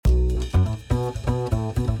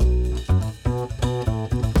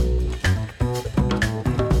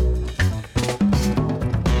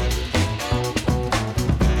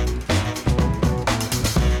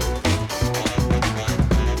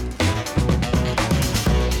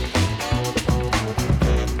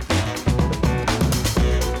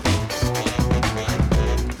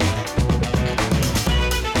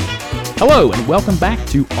Hello, and welcome back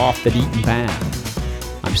to Off the Deaton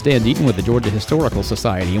Path. I'm Stan Deaton with the Georgia Historical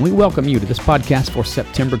Society, and we welcome you to this podcast for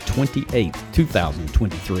September 28th,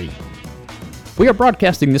 2023. We are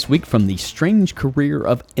broadcasting this week from the Strange Career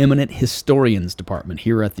of Eminent Historians Department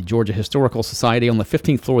here at the Georgia Historical Society on the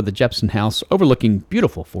 15th floor of the Jepson House, overlooking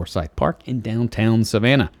beautiful Forsyth Park in downtown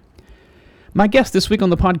Savannah. My guest this week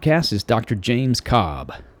on the podcast is Dr. James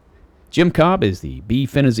Cobb. Jim Cobb is the B.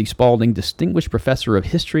 Finney Spalding Distinguished Professor of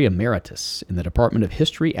History Emeritus in the Department of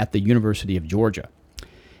History at the University of Georgia.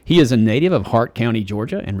 He is a native of Hart County,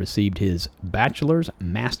 Georgia, and received his bachelor's,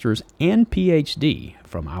 master's, and Ph.D.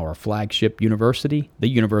 from our flagship university, the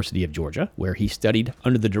University of Georgia, where he studied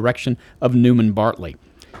under the direction of Newman Bartley.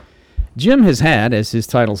 Jim has had, as his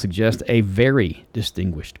title suggests, a very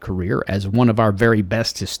distinguished career as one of our very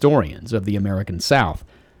best historians of the American South.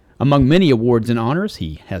 Among many awards and honors,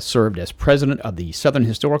 he has served as president of the Southern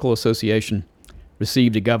Historical Association,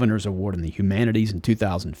 received a Governor's Award in the Humanities in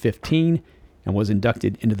 2015, and was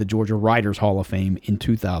inducted into the Georgia Writers Hall of Fame in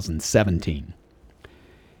 2017.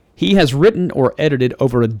 He has written or edited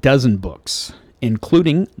over a dozen books,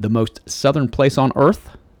 including The Most Southern Place on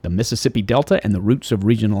Earth, The Mississippi Delta and the Roots of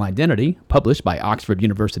Regional Identity, published by Oxford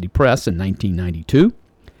University Press in 1992,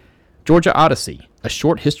 Georgia Odyssey, A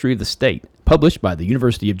Short History of the State, published by the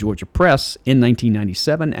University of Georgia Press in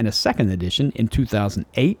 1997 and a second edition in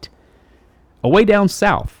 2008. Away Down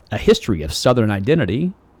South, A History of Southern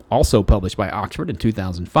Identity, also published by Oxford in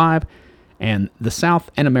 2005, and The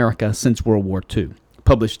South and America Since World War II,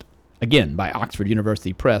 published again by Oxford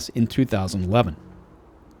University Press in 2011.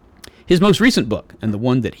 His most recent book, and the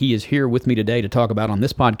one that he is here with me today to talk about on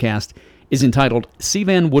this podcast, is entitled C.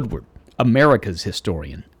 Vann Woodward, America's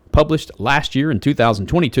Historian, published last year in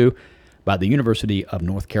 2022 by the University of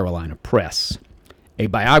North Carolina Press, a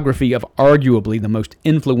biography of arguably the most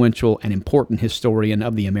influential and important historian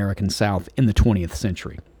of the American South in the 20th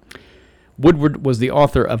century. Woodward was the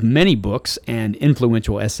author of many books and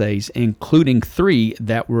influential essays, including three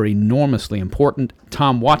that were enormously important: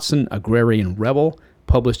 Tom Watson, Agrarian Rebel,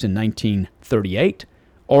 published in 1938,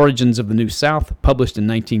 Origins of the New South, published in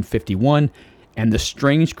 1951, and The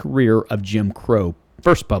Strange Career of Jim Crow,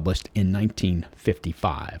 first published in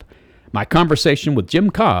 1955. My conversation with Jim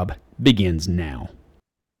Cobb begins now.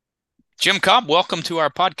 Jim Cobb, welcome to our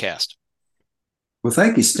podcast. Well,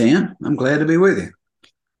 thank you, Stan. I'm glad to be with you.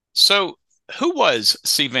 So, who was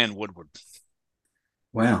C. Vann Woodward?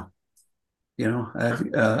 Wow.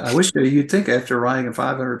 I wish you'd think after writing a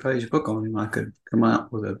 500-page book on him, I could come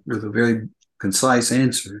out with a very concise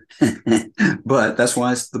answer. But that's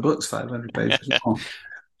why the book's 500 pages long.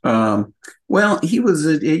 Well, he was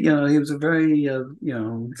a very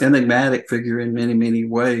enigmatic figure in many, many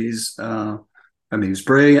ways. He was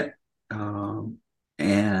brilliant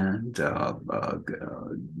and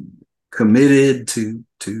committed to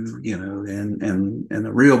and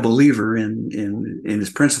a real believer in his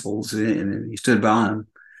principles, and he stood by them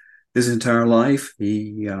his entire life.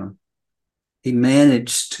 He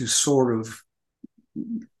managed to sort of,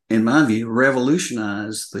 in my view,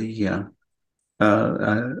 revolutionize the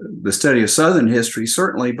study of Southern history,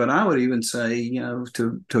 certainly, but I would even say,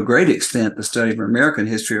 to a great extent, the study of American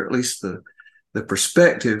history, or at least the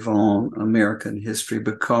perspective on American history,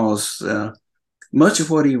 because much of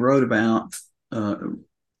what he wrote about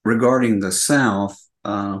regarding the South,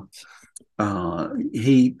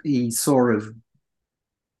 he sort of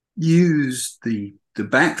used the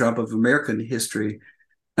backdrop of American history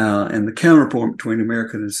and the counterpoint between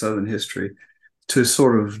American and Southern history to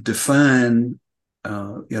sort of define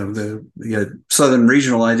the Southern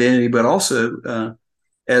regional identity, but also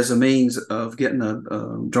as a means of getting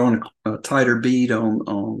drawing a tighter bead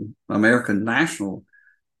on American national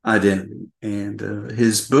identity. And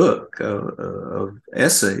his book of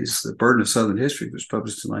essays, The Burden of Southern History, was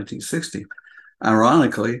published in 1960.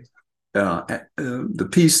 Ironically, the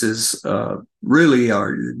pieces really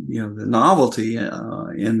are, the novelty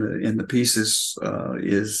in the pieces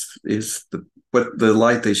is the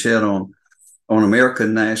light they shed on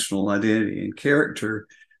American national identity and character.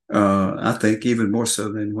 I think even more so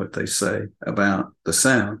than what they say about the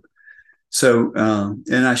South. So,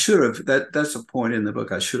 and I should have, that's a point in the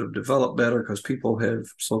book I should have developed better, because people have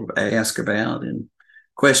sort of asked about and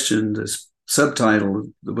questioned this subtitle of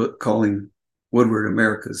the book, calling Woodward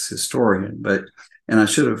America's Historian. And I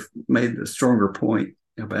should have made the stronger point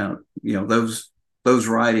about, those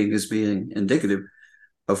writing as being indicative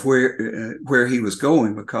of where he was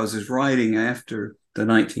going, because his writing after the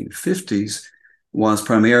 1950s was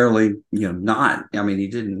primarily, not, he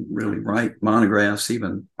didn't really write monographs,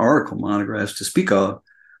 even article monographs to speak of.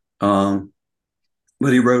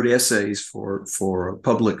 but he wrote essays for a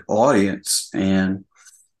public audience, and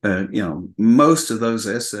most of those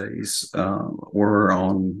essays were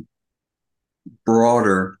on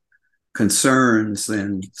broader concerns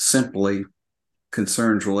than simply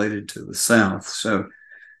concerns related to the South. So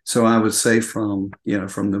I would say from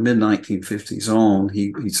the mid 1950s on,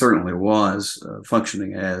 he certainly was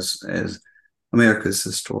functioning as America's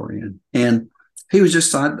historian, and he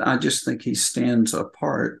was I just think he stands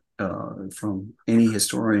apart from any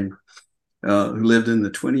historian who lived in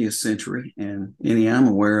the 20th century and any I'm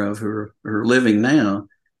aware of who are living now,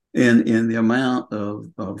 in the amount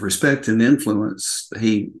of respect and influence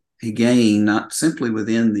he gained, not simply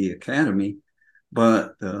within the academy,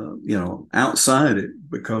 but outside it,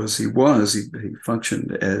 because he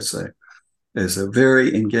functioned as a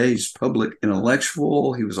very engaged public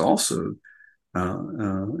intellectual. He was also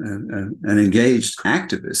an engaged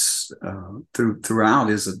activist throughout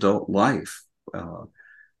his adult life,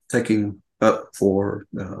 taking up for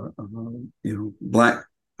Black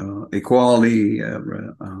equality,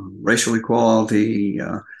 racial equality,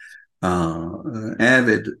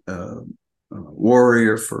 avid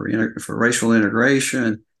warrior for racial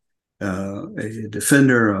integration, a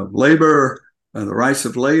defender of labor, the rights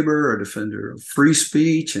of labor, a defender of free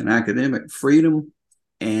speech and academic freedom,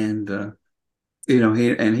 and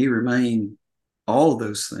he remained all of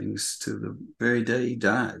those things to the very day he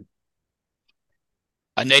died.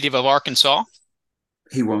 A native of Arkansas?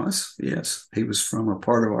 He was, yes. He was from a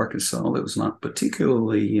part of Arkansas that was not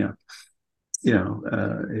particularly,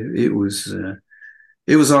 it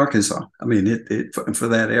was Arkansas. I mean, it for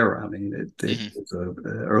that era. I mean, it was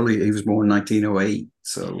early. He was born in 1908,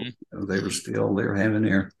 so they were having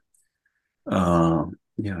their,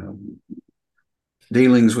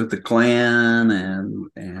 dealings with the Klan,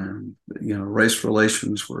 and race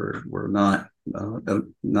relations were not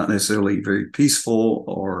necessarily very peaceful,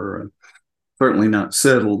 or certainly not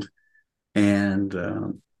settled, and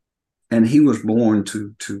he was born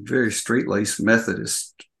to very straight-laced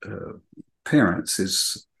Methodist parents.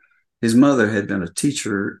 His mother had been a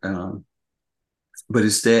teacher, but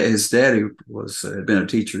his daddy had been a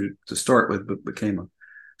teacher to start with, but became a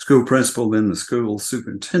school principal, then the school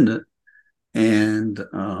superintendent, and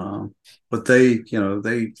but they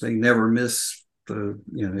never missed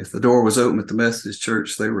if the door was open at the Methodist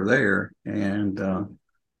church, they were there, and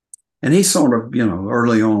he sort of,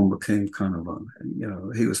 early on became kind of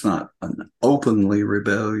he was not an openly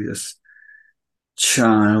rebellious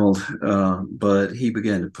child, but he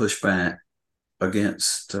began to push back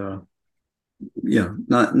against, not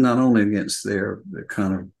only against their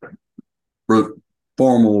kind of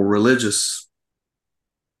formal religious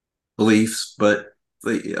beliefs, but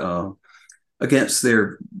against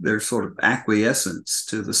their sort of acquiescence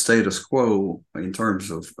to the status quo in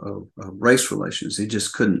terms of race relations. He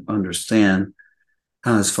just couldn't understand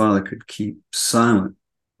how his father could keep silent,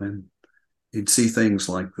 and he'd see things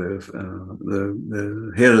like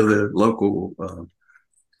the head of the local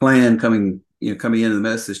Klan coming into the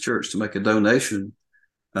Methodist church to make a donation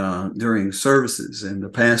during services, and the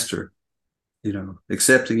pastor,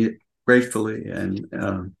 accepting it gratefully, and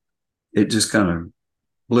it just kind of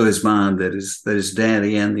blew his mind that his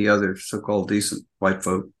daddy and the other so-called decent white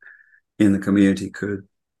folk in the community could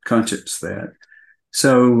conscience that.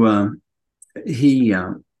 So he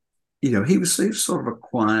was sort of a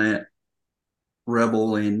quiet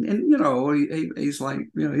rebel, and he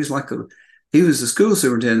was the school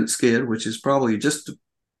superintendent's kid, which is probably just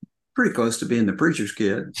pretty close to being the preacher's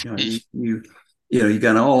kid. You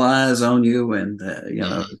got all eyes on you, and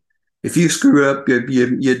if you screw up,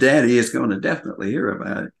 your daddy is going to definitely hear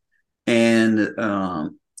about it. And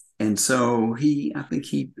so I think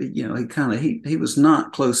he was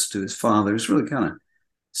not close to his father. It's really kind of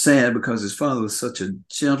sad, because his father was such a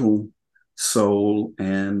gentle soul,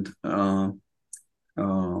 and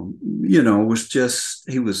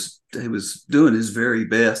he was doing his very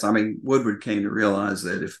best. I mean, Woodward came to realize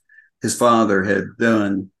that if his father had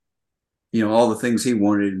done all the things he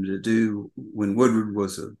wanted him to do when Woodward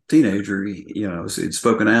was a teenager, he'd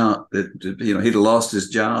spoken out that he'd have lost his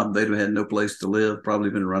job, they'd have had no place to live, probably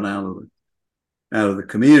been run out of the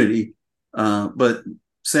community. But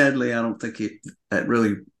sadly, I don't think that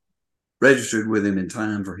really registered with him in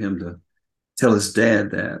time for him to tell his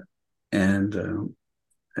dad that. And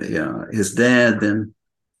his dad then,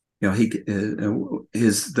 the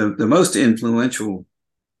most influential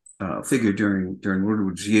figure during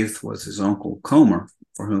Woodward's youth was his uncle Comer,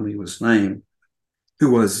 for whom he was named,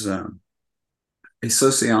 who was a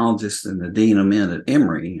sociologist and the dean of men at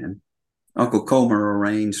Emory. And Uncle Comer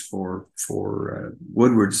arranged for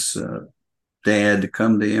Woodward's dad to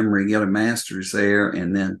come to Emory, get a master's there,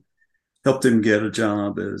 and then helped him get a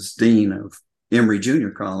job as dean of Emory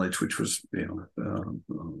Junior College, which was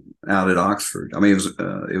out at Oxford. I mean,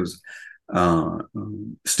 it was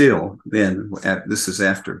still then. This is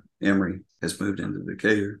after Emory has moved into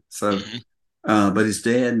Decatur. So, but his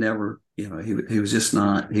dad never, he was just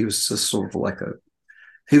not. He was just sort of like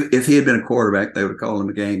if he had been a quarterback, they would call him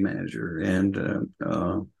a game manager, and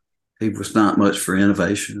he was not much for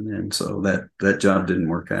innovation, and so that job didn't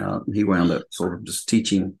work out. And he wound up sort of just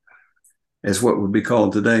teaching as what would be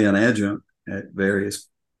called today an adjunct at various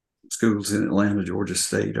schools in Atlanta, Georgia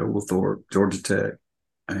State, Oglethorpe, Georgia Tech,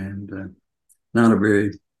 and not a very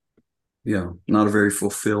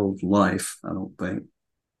fulfilled life, I don't think.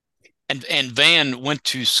 And Vann went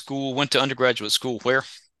to undergraduate school where?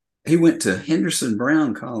 He went to Henderson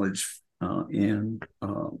Brown College in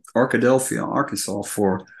Arkadelphia, Arkansas,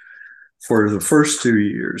 for the first 2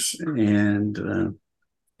 years, and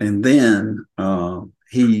then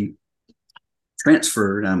he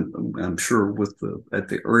transferred. I'm sure at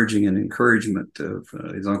the urging and encouragement of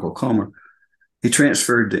his Uncle Comer, he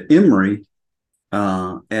transferred to Emory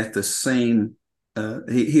at the same.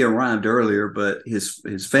 He arrived earlier, but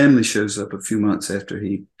his family shows up a few months after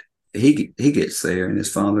he gets there, and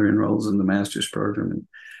his father enrolls in the master's program,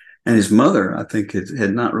 and his mother, I think,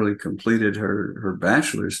 had not really completed her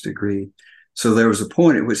bachelor's degree. So there was a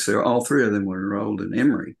point at which all three of them were enrolled in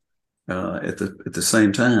Emory at the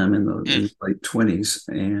same time in the late 20s,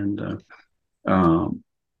 and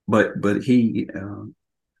but he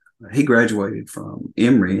graduated from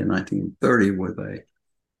Emory in 1930 with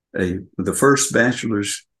the first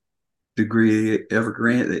bachelor's degree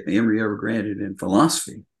Emory ever granted in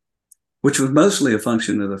philosophy, which was mostly a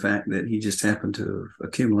function of the fact that he just happened to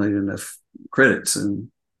accumulate enough credits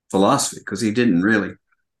in philosophy, because he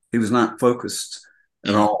was not focused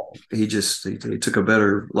at all. He took a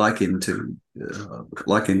better liking to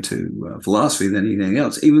philosophy than anything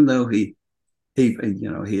else, even though he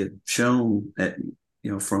had shown that,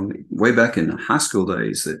 from way back in the high school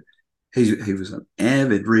days, that he was an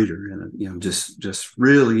avid reader and just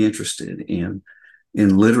really interested in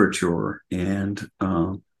literature, and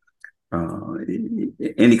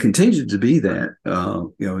he continued to be that,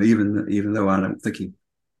 even though I don't think he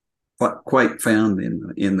quite found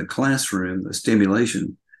in the classroom the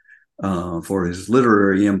stimulation for his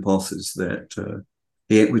literary impulses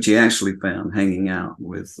which he actually found hanging out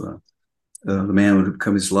with the man who would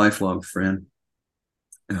become his lifelong friend,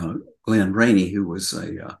 Glenn Rainey, who was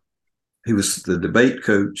he was the debate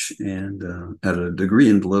coach and had a degree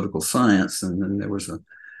in political science. And then there was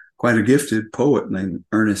quite a gifted poet named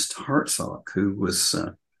Ernest Hartsock, who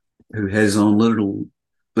had his own little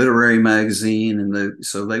literary magazine, and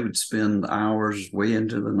so they would spend hours way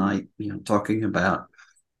into the night, talking about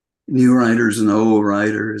new writers and old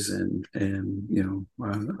writers, and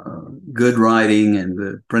good writing and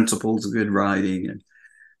the principles of good writing. And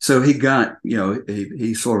so he got,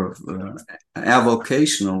 he sort of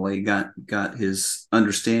avocationally got his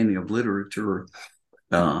understanding of literature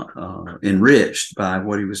enriched by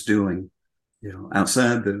what he was doing,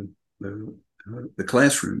 outside the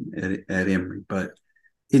classroom at Emory. But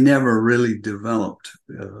he never really developed,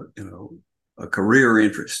 a career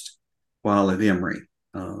interest while at Emory.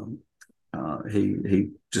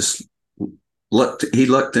 He just lucked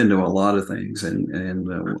into a lot of things,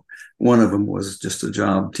 and one of them was just a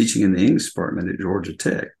job teaching in the English department at Georgia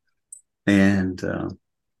Tech, and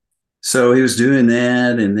so he was doing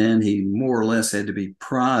that, and then he more or less had to be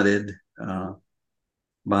prodded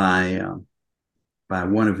by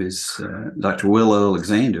one of his, Dr. Will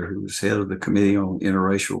Alexander, who was head of the Committee on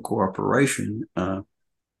Interracial Cooperation, who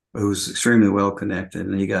was extremely well connected,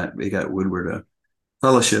 and he got Woodward a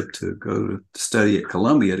fellowship to go to study at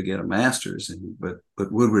Columbia to get a master's. But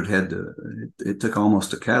Woodward it took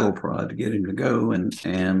almost a cattle prod to get him to go, and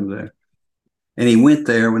he went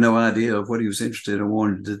there with no idea of what he was interested in or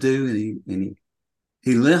wanted to do, and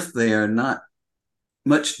he left there not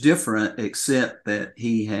much different, except that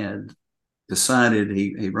he had decided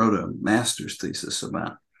he wrote a master's thesis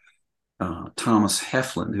about Thomas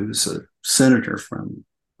Heflin, who was a senator from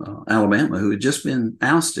Alabama, who had just been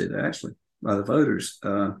ousted, actually, by the voters.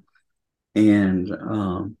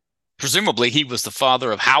 Presumably he was the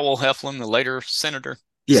father of Howell Heflin, the later senator.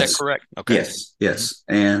 Is that correct? Okay. Yes.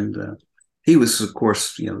 And he was, of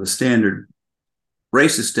course, the standard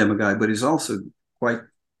racist demagogue, but he's also quite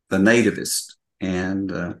the nativist.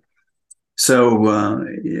 And so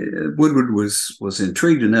Woodward was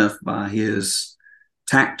intrigued enough by his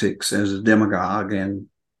tactics as a demagogue,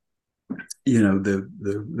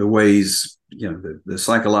 the ways, the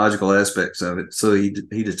psychological aspects of it. So he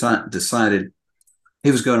decided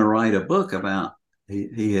he was going to write a book about.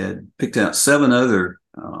 He had picked out 7 other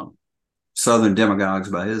Southern demagogues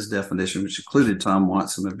by his definition, which included Tom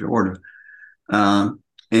Watson of Georgia. And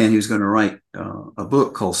he was going to write a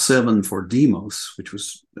book called 7 for Demos, which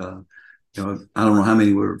was, I don't know how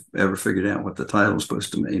many would have ever figured out what the title was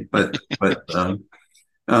supposed to mean. But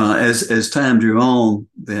as time drew on,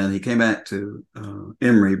 then he came back to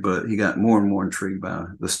Emory, but he got more and more intrigued by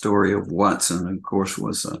the story of Watson, and of course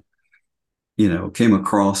was, came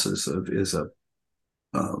across as a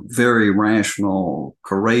very rational,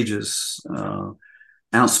 courageous,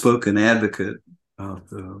 outspoken advocate of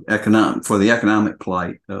the economic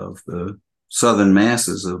plight of the Southern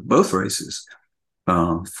masses of both races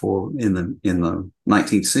in the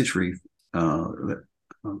 19th century.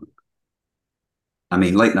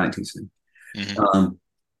 Late 19th century. Mm-hmm.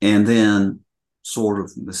 And then sort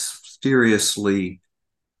of mysteriously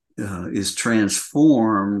is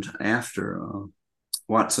transformed after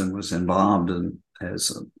Watson was involved in a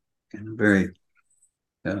very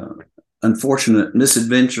unfortunate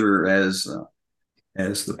misadventure as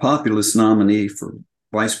the populist nominee for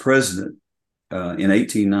vice president in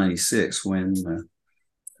 1896 when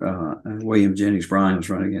William Jennings Bryan was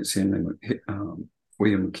running against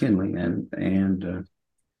William McKinley, and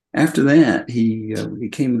after that he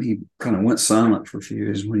kind of went silent for a few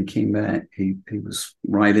years. When he came back, he was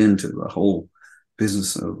right into the whole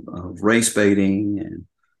business of race baiting and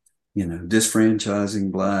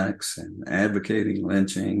disfranchising blacks and advocating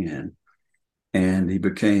lynching, and he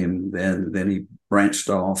became then he branched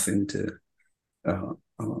off into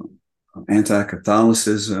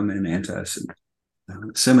anti-Catholicism and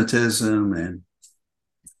anti-Semitism, and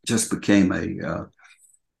just became a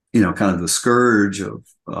kind of the scourge of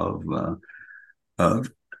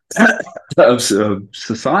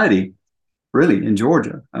society, really, in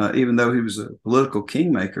Georgia. Even though he was a political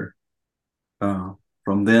kingmaker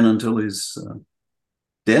from then until his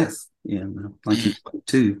death in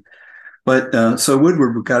 1922. But so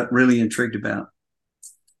Woodward got really intrigued about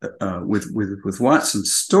with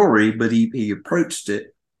Watson's story, but he approached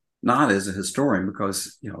it not as a historian,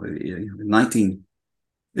 because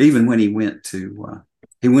even when he went to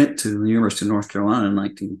the University of North Carolina in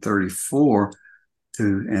 1934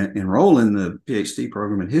 to enroll in the PhD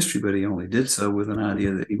program in history, but he only did so with an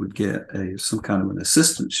idea that he would get some kind of an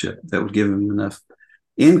assistantship that would give him enough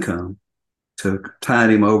income to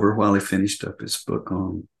tide him over while he finished up his book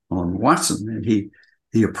on Watson. And he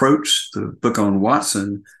approached the book on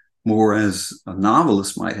Watson more as a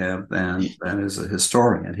novelist might have than as a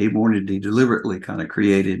historian. He deliberately kind of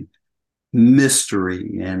created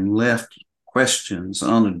mystery and left questions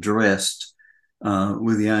unaddressed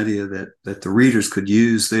with the idea that the readers could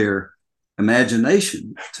use their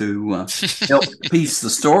imagination to help piece the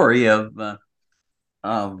story of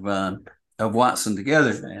Watson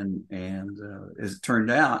together. And as it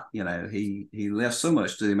turned out, he left so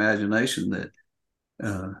much to the imagination that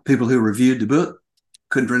people who reviewed the book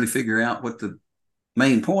couldn't really figure out what the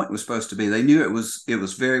main point was supposed to be. They knew it was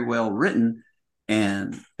very well written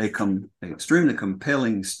and an extremely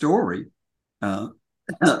compelling story, but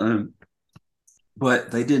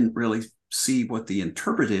they didn't really see what the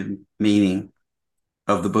interpretive meaning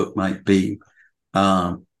of the book might be,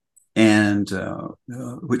 and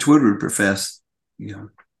which Woodward professed,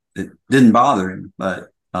 it didn't bother him. But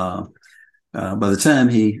by the time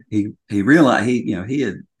he realized he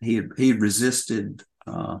had resisted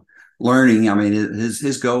learning. I mean,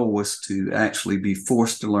 his goal was to actually be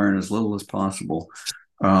forced to learn as little as possible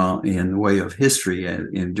in the way of history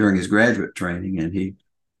during his graduate training, and he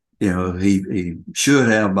should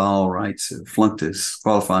have by all rights flunked his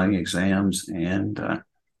qualifying exams, and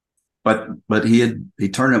but he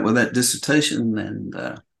turned up with that dissertation, and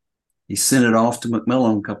he sent it off to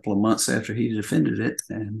Macmillan a couple of months after he defended it,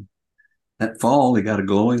 and that fall he got a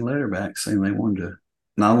glowing letter back saying they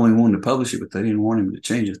not only wanted to publish it, but they didn't want him to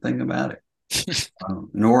change a thing about it,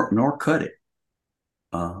 nor cut it.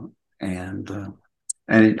 It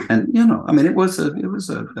was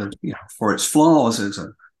a for its flaws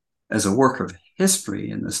as a work of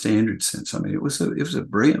history in the standard sense. I mean, it was a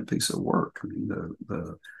brilliant piece of work. I mean,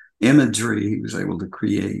 the imagery he was able to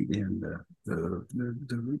create, and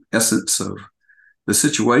the essence of the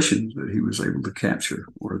situations that he was able to capture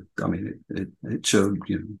it showed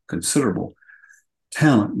considerable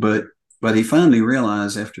talent. But he finally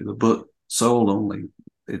realized after the book sold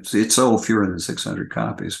it sold fewer than 600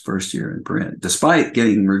 copies first year in print, despite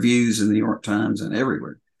getting reviews in the New York Times and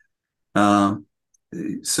everywhere. So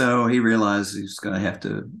he realized he was going to have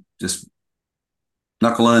to just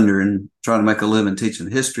knuckle under and try to make a living teaching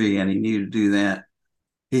history, and he needed to do that.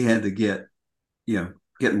 He had to get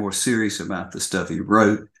more serious about the stuff he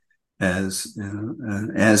wrote as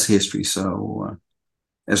history. So,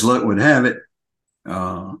 as luck would have it,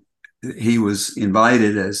 he was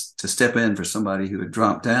invited to step in for somebody who had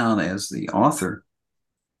dropped out as the author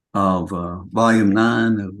of Volume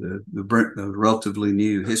 9 of the relatively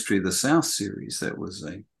new History of the South series. That was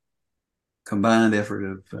a combined effort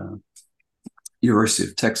of University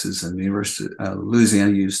of Texas and the University of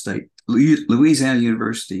Louisiana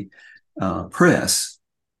University Press,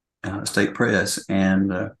 State Press,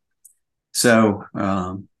 and so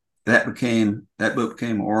that book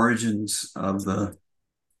became Origins of the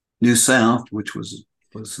New South, which was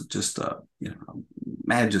just a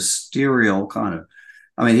magisterial kind of.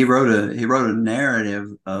 I mean, he wrote a narrative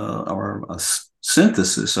or a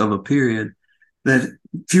synthesis of a period that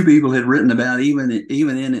few people had written about, even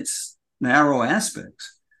in its narrow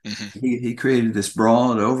aspects. Mm-hmm. He created this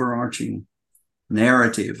broad, overarching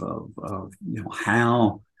narrative of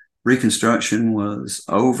how Reconstruction was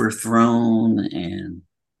overthrown and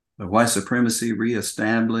the white supremacy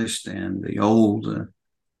reestablished, and the old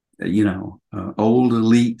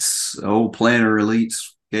elites, old planter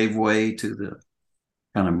elites, gave way to the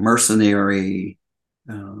kind of mercenary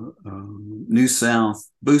New South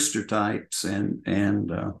booster types, and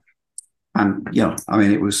it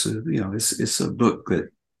was it's a book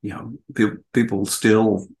that people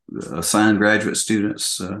still assign graduate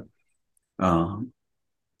students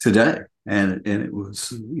today, and it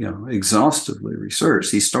was exhaustively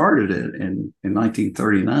researched. He started it in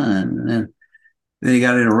 1939, and then he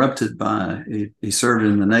got interrupted by he served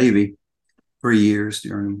in the Navy 3 years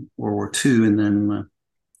during World War II,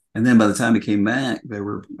 and then by the time he came back, there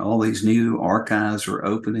were all these new archives were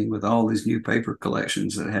opening with all these new paper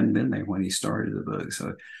collections that hadn't been there when he started the book.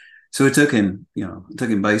 So it took him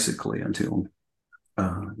basically until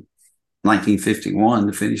 1951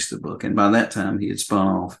 to finish the book. And by that time, he had spun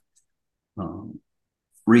off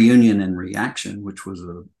Reunion and Reaction, which was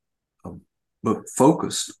a book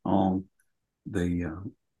focused on the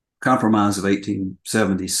Compromise of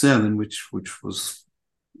 1877, which was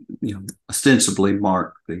ostensibly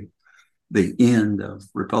marked the end of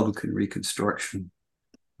Republican Reconstruction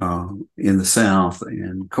in the South,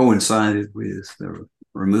 and coincided with the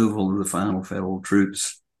removal of the final federal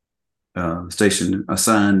troops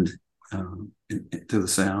assigned to the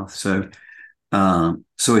South. So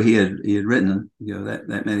he had written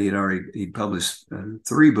that meant he'd published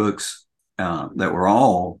 3 books that were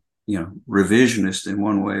all revisionist in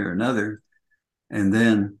one way or another, and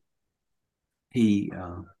then he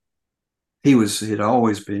had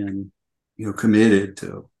always been committed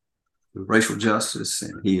to racial justice,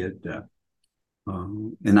 and he had in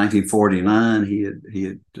 1949 he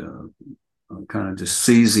had kind of just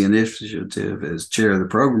seized the initiative as chair of the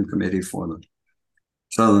program committee for the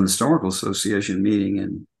Southern Historical Association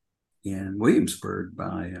meeting in Williamsburg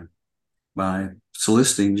by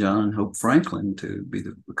soliciting John Hope Franklin to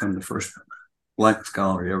become the first Black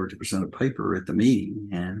scholar ever to present a paper at the meeting.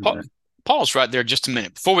 And Paul's right there just a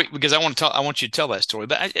minute because I want you to tell that story.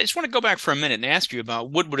 But I just want to go back for a minute and ask you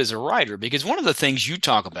about Woodward as a writer, because one of the things you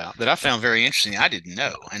talk about that I found very interesting, I didn't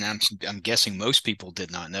know, and I'm guessing most people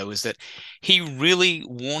did not know, is that he really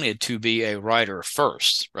wanted to be a writer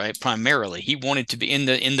first, right? Primarily, he wanted to be in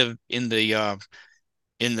the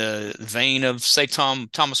vein of, say,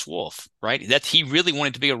 Thomas Wolfe, right? That he really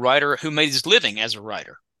wanted to be a writer who made his living as a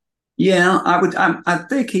writer. Yeah, I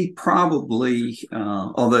think he probably,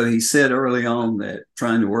 although he said early on that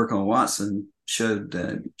trying to work on Watson showed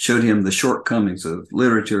him the shortcomings of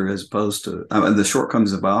literature as opposed to the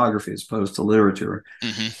shortcomings of biography as opposed to literature.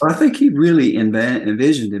 Mm-hmm. But I think he really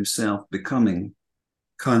envisioned himself becoming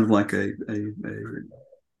kind of like a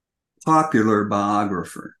popular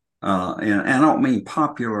biographer. And I don't mean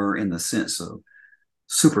popular in the sense of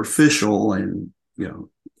superficial and,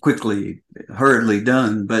 quickly, hurriedly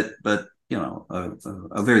done, but a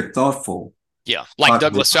very thoughtful. Yeah, like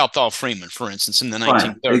Douglas Southall Freeman, for instance, in the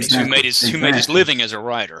 1930s, right, exactly. who made his living as a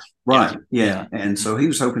writer. Right. Yeah. And so he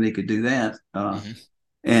was hoping he could do that.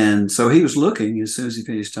 And so he was looking as soon as he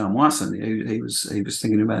finished Tom Watson. He was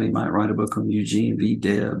thinking about he might write a book on Eugene V.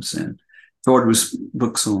 Debs, and Ford was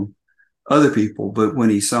books on other people. But when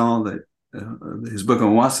he saw that his book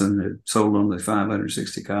on Watson had sold only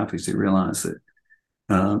 560 copies, he realized that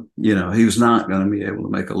he was not going to be able to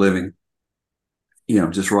make a living,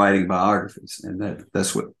 just writing biographies, and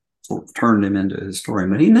that's what sort of turned him into a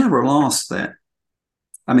historian. But he never lost that.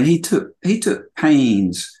 I mean, he took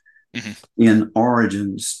pains in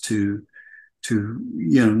Origins to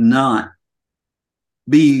not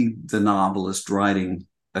be the novelist writing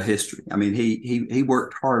a history. I mean, he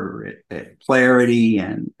worked harder at clarity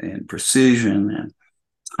and precision and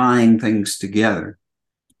tying things together.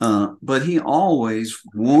 But he always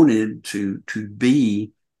wanted to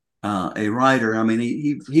be a writer. I mean,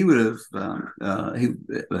 he would have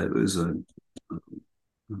it was a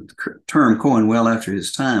term coined well after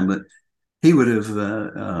his time, but he would have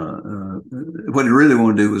what he really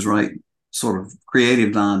wanted to do was write sort of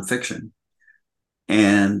creative nonfiction.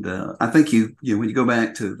 And I think you when you go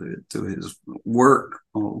back to his work,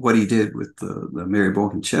 what he did with the Mary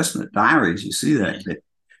Boykin Chestnut diaries, you see that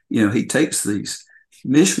he takes these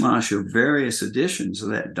mishmash of various editions of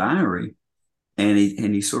that diary, and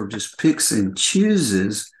he sort of just picks and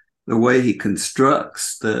chooses the way he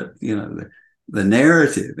constructs the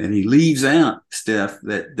narrative, and he leaves out stuff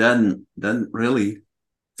that doesn't really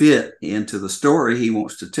fit into the story he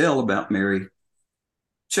wants to tell about Mary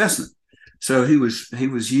Chestnut. So he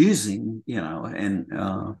was using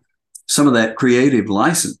and some of that creative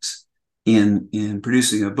license in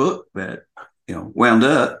producing a book that wound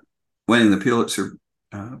up winning the Pulitzer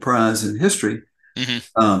Prize in history.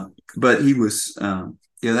 Mm-hmm. But he was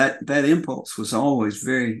that impulse was always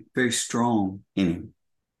very, very strong in him.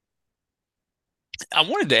 I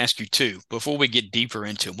wanted to ask you too, before we get deeper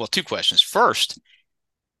into, well, two questions. First,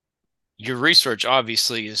 your research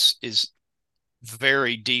obviously is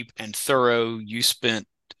very deep and thorough. You spent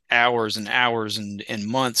hours and hours and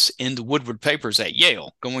months in the Woodward papers at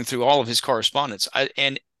Yale, going through all of his correspondence.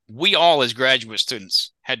 And we all, as graduate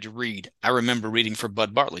students, had to read. I remember reading for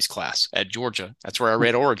Bud Bartley's class at Georgia. That's where I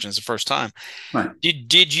read Origins the first time. Right.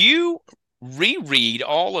 Did you reread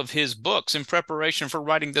all of his books in preparation for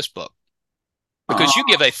writing this book? Because you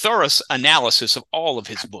give a thorough analysis of all of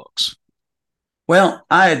his books. Well,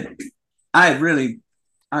 I really,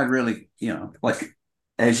 like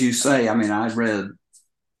as you say, I mean, I read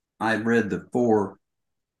the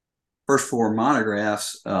first four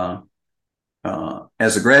monographs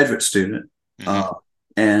as a graduate student, but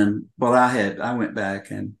I went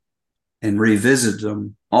back and revisited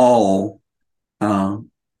them all. I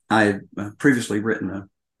had previously written an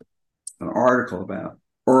article about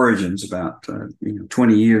Origins about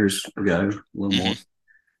 20 years ago, a little more.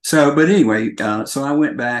 So, but anyway, so I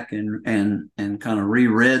went back and kind of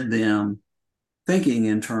reread them, thinking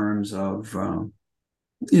in terms of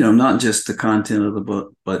not just the content of the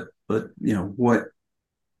book, but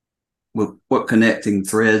what connecting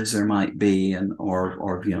threads there might be, and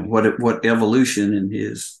or what evolution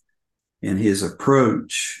in his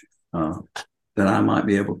approach that I might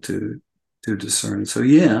be able to discern. So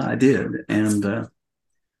yeah, I did, and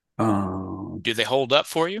do they hold up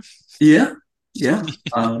for you? Yeah.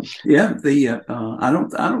 I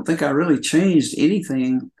don't think I really changed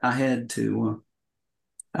anything I had to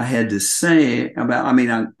say about. I mean,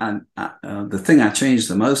 the thing I changed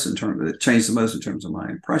the most in terms of my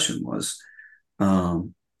impression was,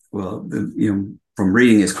 from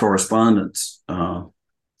reading his correspondence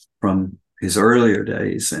from his earlier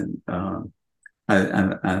days, and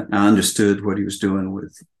I understood what he was doing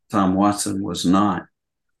with Tom Watson was not.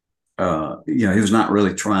 He was not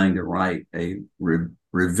really trying to write a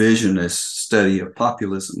revisionist study of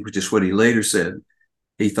populism, which is what he later said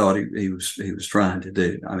he thought he was trying to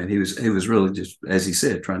do. I mean, he was really just, as he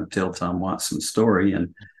said, trying to tell Tom Watson's story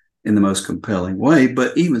in the most compelling way.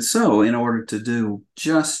 But even so, in order to do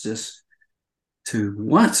justice to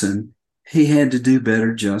Watson, he had to do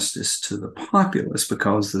better justice to the populace,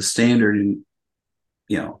 because the standard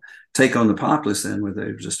take on the populace then where they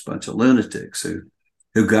were just a bunch of lunatics who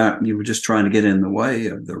were just trying to get in the way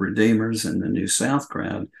of the Redeemers and the New South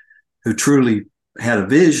crowd, who truly had a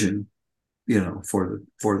vision, for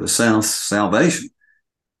the South's salvation.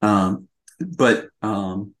 But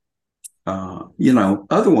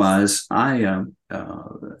otherwise, they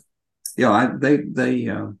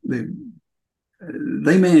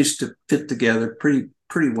managed to fit together pretty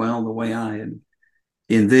well the way I had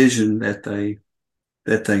envisioned that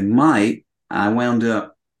they might. I wound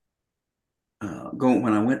up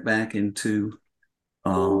when I went back into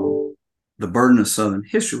The Burden of Southern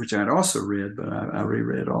History, which I'd also read, but I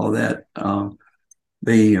reread all of that. I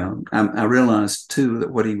realized too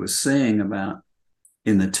that what he was saying about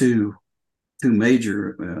in the two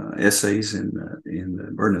major essays in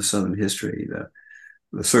the Burden of Southern History,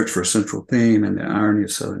 the Search for a Central Theme and the Irony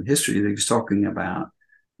of Southern History, he was talking about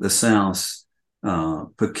the South's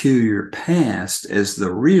peculiar past as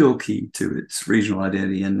the real key to its regional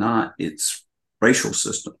identity and not its racial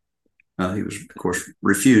system. He was, of course,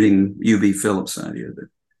 refuting U.B. Phillips' idea that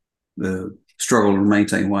the struggle to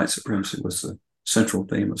maintain white supremacy was the central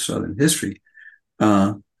theme of Southern history.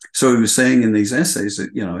 So he was saying in these essays that,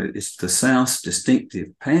 it's the South's distinctive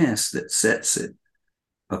past that sets it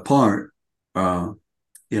apart, and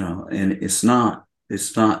it's not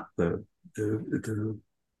the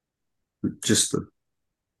just the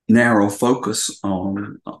narrow focus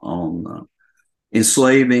on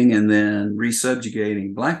enslaving and then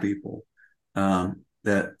resubjugating Black people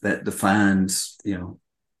that defines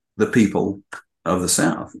the people of the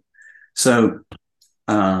South. So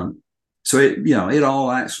it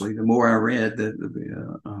all actually, the more I read,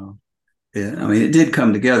 it did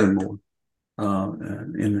come together more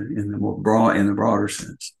in the broader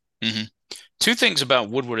sense. Mm-hmm. Two things about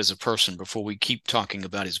Woodward as a person before we keep talking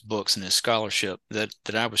about his books and his scholarship that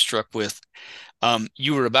I was struck with.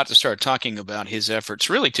 You were about to start talking about his efforts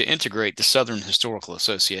really to integrate the Southern Historical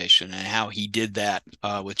Association and how he did that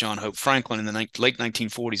with John Hope Franklin in the late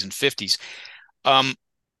 1940s and 50s.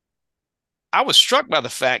 I was struck by the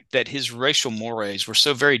fact that his racial mores were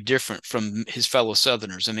so very different from his fellow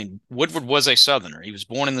Southerners. I mean, Woodward was a Southerner. He was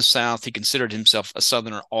born in the South. He considered himself a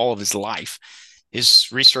Southerner all of his life. His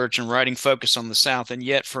research and writing focused on the South, and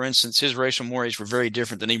yet, for instance, his racial mores were very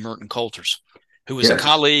different than E. Merton Coulter's, who was a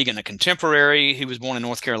colleague and a contemporary. He was born in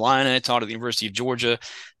North Carolina, taught at the University of Georgia.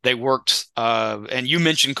 They worked, and you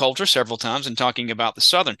mentioned Coulter several times in talking about the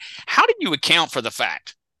Southern. How did you account for the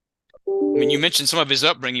fact? I mean, you mentioned some of his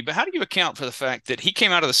upbringing, but how do you account for the fact that he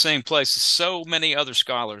came out of the same place as so many other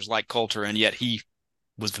scholars like Coulter, and yet he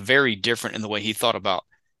was very different in the way he thought about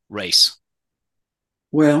race?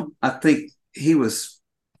 Well, I think he was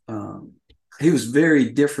very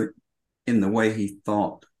different in the way he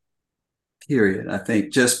thought, period. I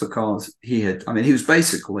think just because he was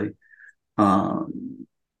basically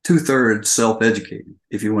 2/3 self-educated,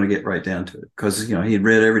 if you want to get right down to it, because he had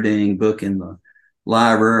read every dang book in the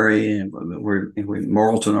library, and we're in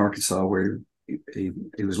Morrilton, Arkansas, where he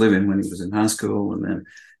was living when he was in high school, and then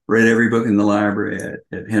read every book in the library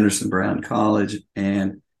at Henderson Brown College.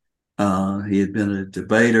 And he had been a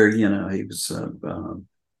debater. He was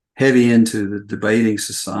heavy into the debating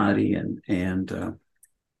society, and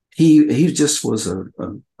he just was a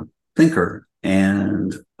thinker,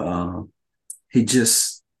 and he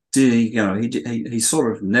just did. He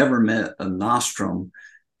sort of never met a nostrum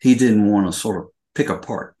he didn't want to sort of pick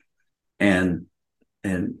apart and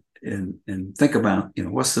think about,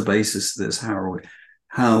 what's the basis of this? How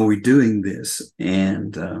are we doing this?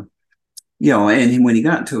 And and when he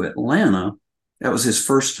got to Atlanta, that was his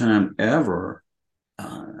first time ever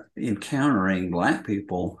encountering Black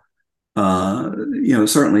people.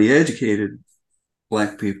 Certainly educated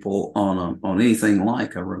Black people on anything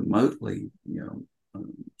like a remotely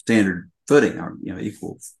standard footing, or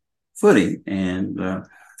equal footing, and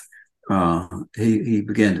he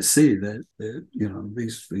began to see that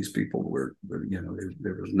these people were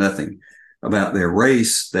there was nothing about their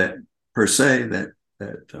race that per se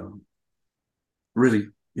that really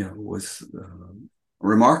was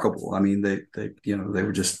remarkable. I mean, they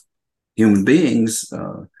were just human beings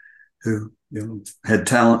who had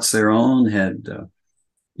talents their own, had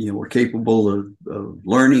were capable of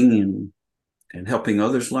learning and helping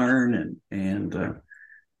others learn, and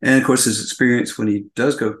of course his experience when he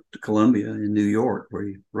does go to Columbia in New York, where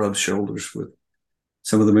he rubs shoulders with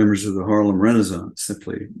some of the members of the Harlem Renaissance,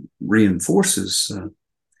 simply reinforces that.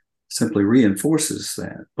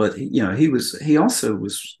 But he also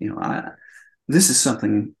was, this is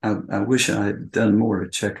something I wish I had done more to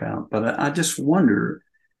check out, but I just wonder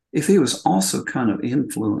if he was also kind of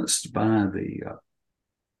influenced by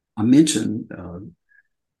I mentioned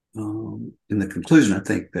in the conclusion, I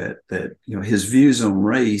think that his views on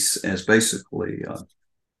race as basically a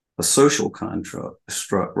social construct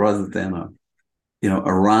rather than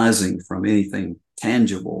arising from anything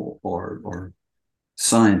tangible or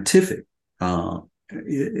scientific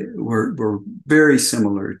were very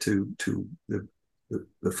similar to the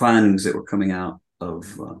findings that were coming out of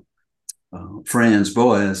Franz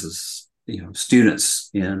Boas's students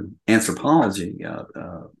in anthropology,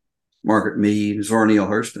 Margaret Mead, Zora Neale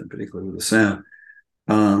Hurston, particularly with the Sound,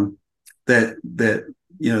 there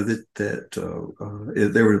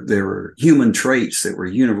were human traits that were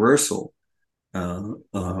universal,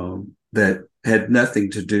 that had nothing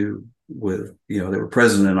to do with, they were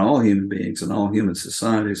present in all human beings and all human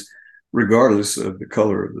societies, regardless of the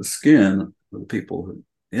color of the skin of the people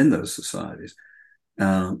in those societies.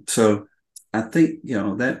 So I think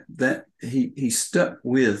that he stuck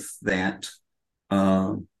with that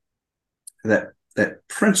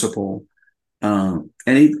principle, and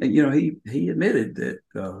he admitted that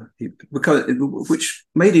which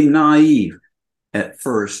made him naive at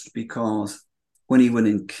first, because when he would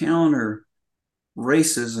encounter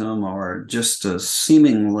racism or just a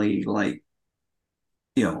seemingly like,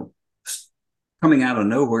 coming out of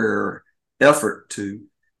nowhere effort to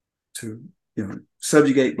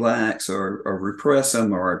subjugate blacks or repress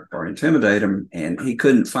them or intimidate them, and he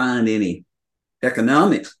couldn't find any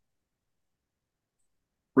economic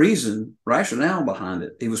rationale behind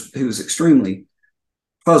it. He was extremely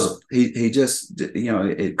puzzled. He just,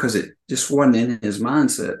 because it just wasn't in his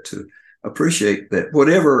mindset to appreciate that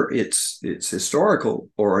whatever its historical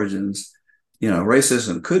origins,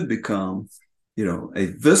 racism could become, a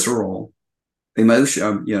visceral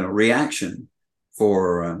emotion, reaction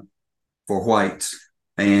for whites,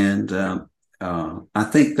 and I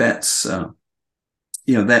think that's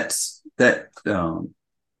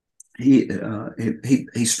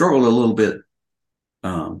he struggled a little bit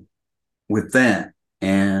with that,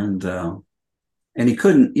 and he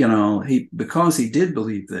couldn't, because he did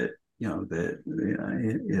believe that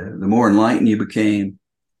the more enlightened you became,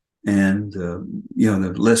 and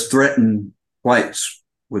the less threatened whites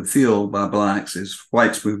would feel by blacks as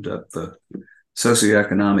whites moved up the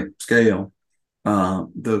socioeconomic scale,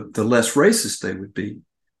 the less racist they would be.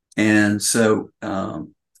 And so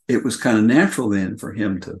it was kind of natural then for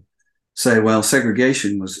him to say, well,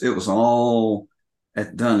 segregation was all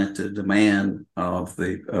done at the demand of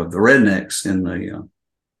the rednecks in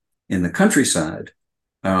the countryside,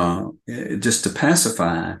 just to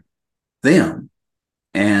pacify them.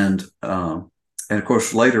 And of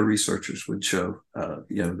course, later researchers would show,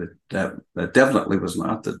 that definitely was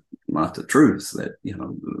not the truth. That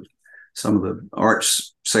some of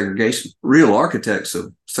the real architects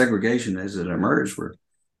of segregation as it emerged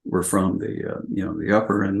were from the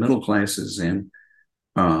upper and middle classes, and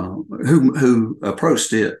who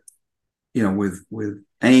approached it with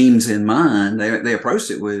aims in mind. They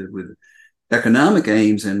approached it with economic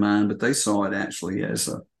aims in mind, but they saw it actually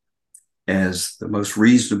as the most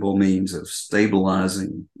reasonable means of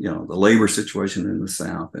stabilizing the labor situation in the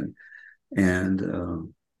South, and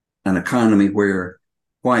an economy where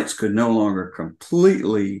whites could no longer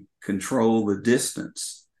completely control the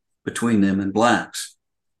distance between them and blacks,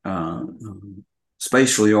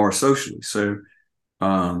 spatially or socially. So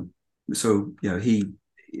he,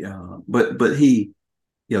 but he,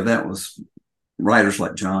 that was writers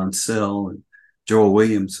like John Sell and Joel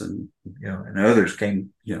Williamson, and others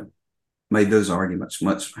made those arguments.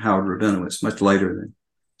 Howard Rabinowitz much later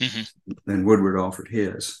than Woodward offered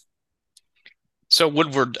his. So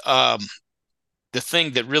Woodward, the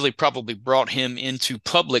thing that really probably brought him into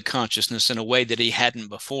public consciousness in a way that he hadn't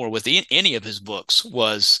before with any of his books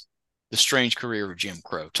was The Strange Career of Jim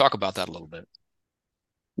Crow. Talk about that a little bit.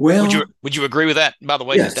 Well, would you agree with that? By the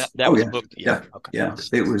way, yes. that was a book. Yeah. Okay. Yeah.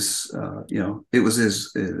 It was, it was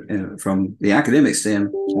his, from the academic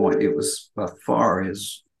standpoint, it was by far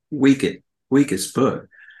his weakest book.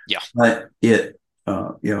 Yeah. But it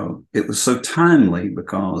was so timely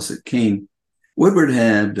because it came. Woodward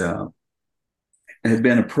had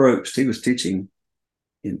been approached. He was teaching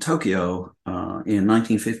in Tokyo in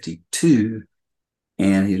 1952,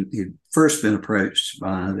 and he'd first been approached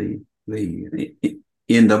by the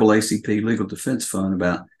NAACP Legal Defense Fund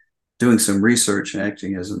about doing some research,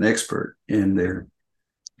 acting as an expert in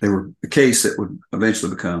they were the case that would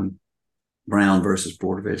eventually become Brown versus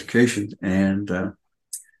Board of Education,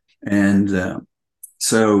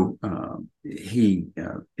 so he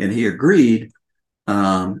agreed,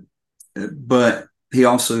 but he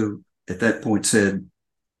also at that point said,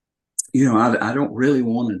 I don't really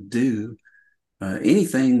want to do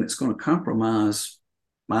anything that's going to compromise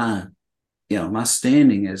my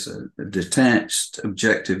standing as a detached,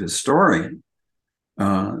 objective historian.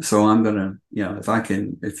 So I'm going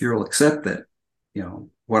to, if you'll accept that,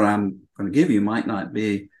 what I'm going to give you might not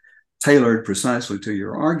be tailored precisely to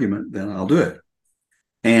your argument, then I'll do it.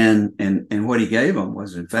 And what he gave him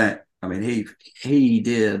was, in fact, he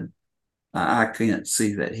did. I can't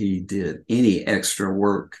see that he did any extra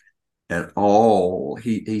work at all.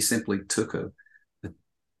 He simply took a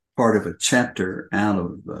part of a chapter out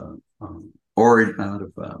of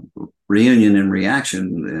Reunion and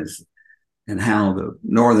Reaction, and how the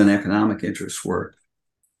Northern economic interests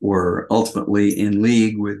were ultimately in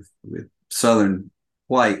league with Southern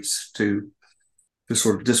whites to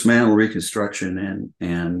sort of dismantle Reconstruction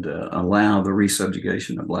and allow the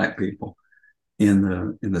resubjugation of Black people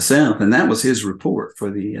in the South. And that was his report for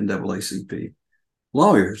the NAACP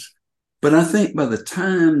lawyers. But I think by the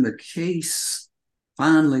time the case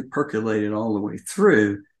finally percolated all the way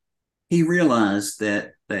through, he realized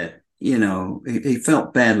that he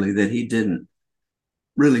felt badly that he didn't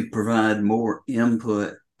really provide more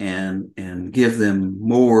input and give them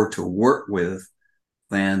more to work with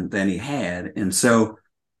than he had. And so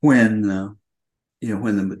when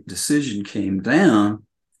when the decision came down,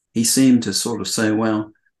 he seemed to sort of say,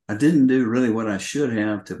 well, I didn't do really what I should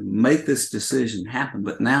have to make this decision happen.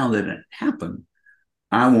 But now that it happened,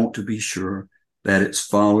 I want to be sure that it's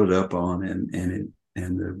followed up on and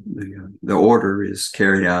the order is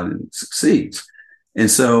carried out and succeeds.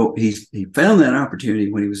 And so he found that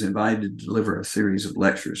opportunity when he was invited to deliver a series of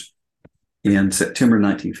lectures in September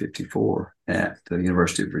 1954 at the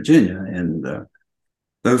University of Virginia. And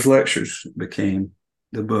those lectures became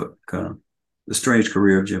the book, The Strange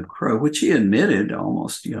Career of Jim Crow, which he admitted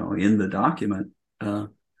almost, in the document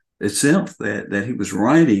itself that he was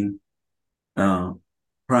writing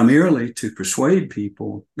primarily to persuade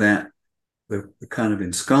people that the kind of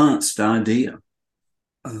ensconced idea,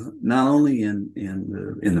 not only in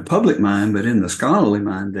the public mind, but in the scholarly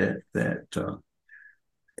mind, that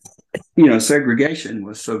segregation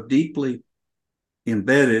was so deeply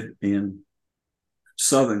embedded in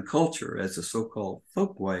Southern culture as a so-called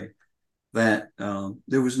folkway that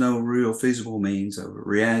there was no real feasible means of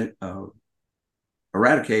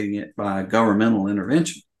eradicating it by governmental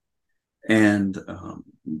intervention. And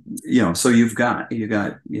so you got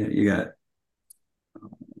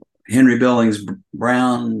Henry Billings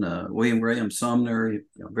Brown, William Graham Sumner,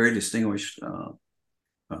 very distinguished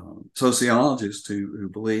sociologists who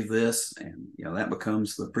believe this, and that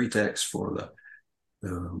becomes the pretext for the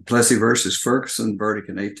Plessy versus Ferguson verdict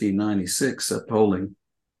in 1896, upholding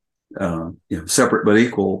separate but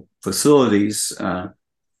equal facilities.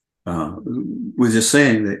 Was just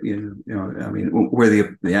saying that where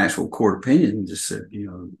the actual court opinion just said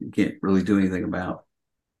you can't really do anything about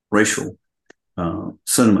racial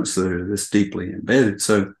sentiments that are this deeply embedded.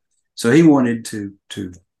 So he wanted to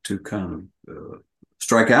kind of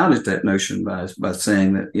strike out at that notion by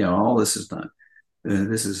saying that all this is not.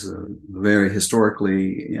 This is a very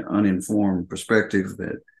historically uninformed perspective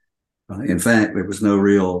that, in fact, there was no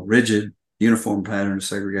real rigid, uniform pattern of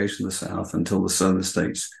segregation in the South until the Southern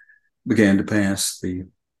states began to pass the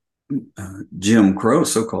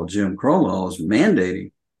so-called Jim Crow laws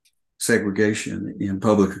mandating segregation in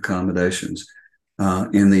public accommodations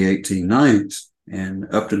in the 1890s. And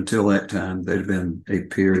up until that time, there had been a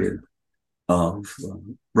period of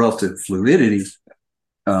relative fluidity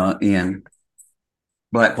in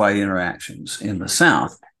Black-white interactions in the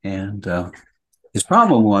South. And his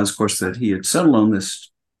problem was, of course, that he had settled on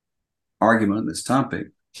this argument, this topic,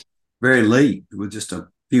 very late, with just a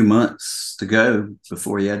few months to go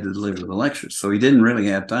before he had to deliver the lectures. So he didn't really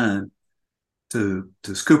have time to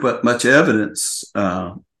scoop up much evidence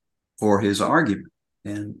for his argument.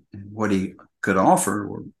 And what he could offer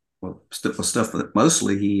was stuff that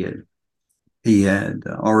mostly he had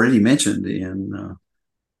already mentioned in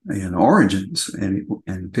Origins,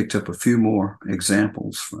 and picked up a few more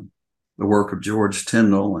examples from the work of George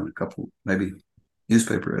Tyndall and a couple maybe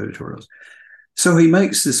newspaper editorials. So he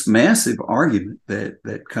makes this massive argument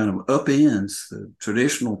that kind of upends the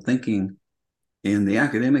traditional thinking in the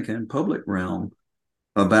academic and public realm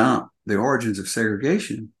about the origins of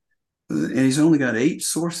segregation, and he's only got 8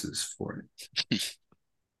 sources for it.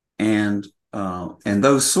 And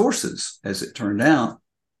those sources, as it turned out,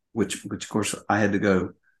 which of course I had to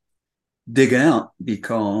go dig out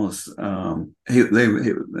because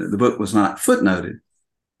the book was not footnoted,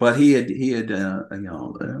 but he had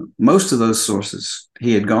most of those sources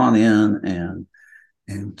he had gone in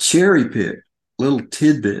and cherry picked little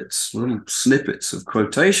tidbits, little snippets of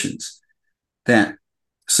quotations that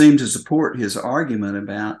seemed to support his argument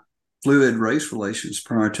about fluid race relations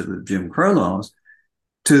prior to the Jim Crow laws,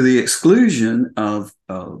 to the exclusion of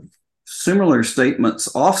similar statements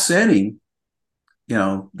offsetting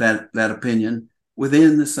that opinion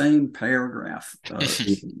within the same paragraph,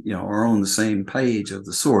 or on the same page of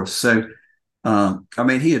the source. So,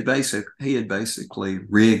 he had basically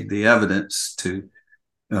rigged the evidence to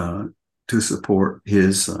support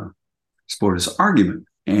his argument,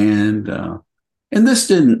 and this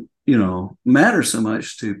didn't matter so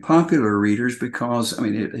much to popular readers because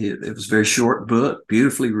it was a very short book,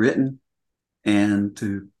 beautifully written, and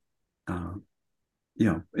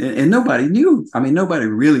and nobody knew. Nobody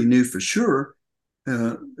really knew for sure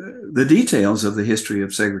the details of the history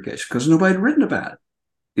of segregation because nobody had written about it.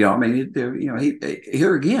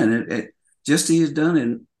 Here again, just as he had done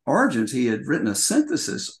in Origins, he had written a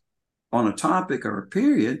synthesis on a topic or a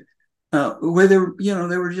period where there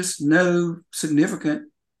were just no significant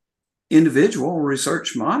individual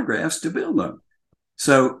research monographs to build on.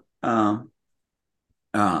 So, the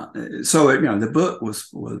book was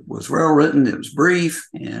well written. It was brief,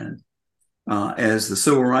 and as the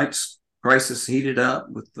civil rights crisis heated up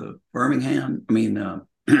with the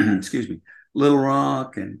excuse me, Little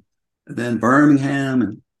Rock, and then Birmingham,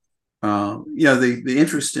 and the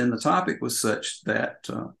interest in the topic was such that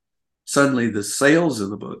suddenly the sales of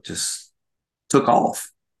the book just took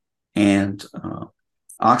off, and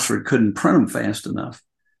Oxford couldn't print them fast enough,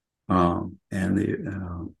 so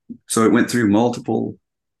it went through multiple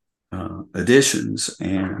editions,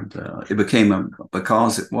 and it became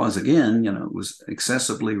because it was, again, it was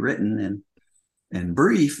excessively written and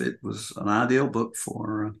brief. It was an ideal book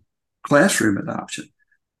for classroom adoption.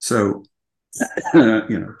 So,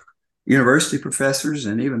 university professors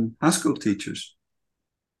and even high school teachers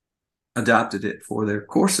adopted it for their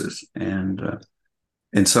courses, and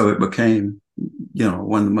so it became,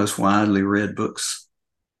 one of the most widely read books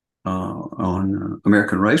on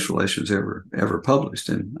American race relations ever published,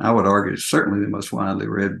 and I would argue it's certainly the most widely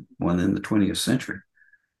read one in the 20th century.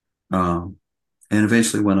 And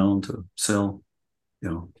eventually went on to sell,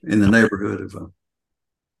 in the neighborhood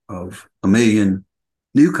of 1 million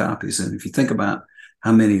new copies. And if you think about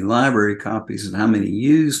how many library copies and how many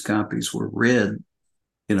used copies were read,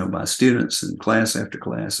 by students in class after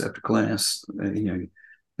class after class,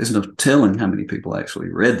 there's no telling how many people actually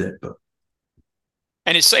read that book.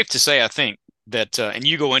 And it's safe to say, I think, that, and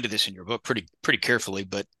you go into this in your book pretty carefully,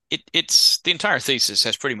 but it's the entire thesis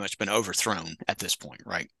has pretty much been overthrown at this point,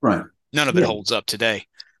 right? Right. None of it holds up today.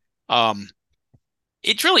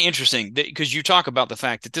 It's really interesting because you talk about the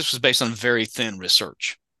fact that this was based on very thin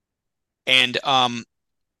research. And one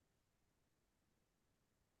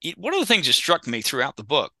of the things that struck me throughout the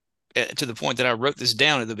book, to the point that I wrote this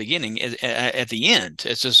down at the beginning, at the end,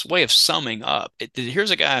 it's this way of summing up.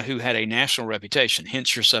 Here's a guy who had a national reputation,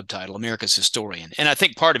 hence your subtitle, America's Historian. And I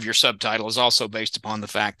think part of your subtitle is also based upon the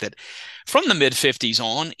fact that from the mid-50s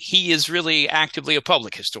on, he is really actively a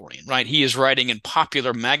public historian, right? He is writing in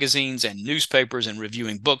popular magazines and newspapers and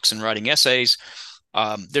reviewing books and writing essays.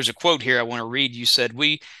 There's a quote here I want to read. You said,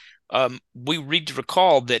 we read to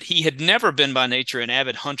recall that he had never been by nature an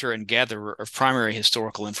avid hunter and gatherer of primary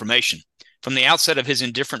historical information. From the outset of his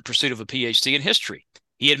indifferent pursuit of a PhD in history,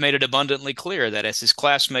 he had made it abundantly clear that, as his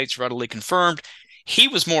classmates readily confirmed, he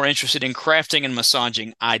was more interested in crafting and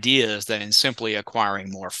massaging ideas than in simply acquiring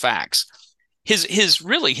more facts. His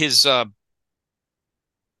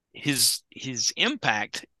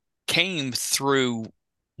impact came through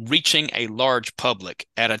reaching a large public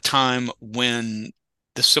at a time when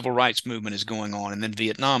the civil rights movement is going on, and then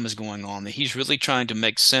Vietnam is going on, that he's really trying to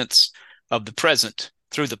make sense of the present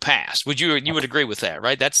through the past. You would agree with that,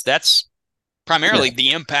 right? That's primarily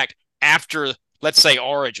the impact after, let's say,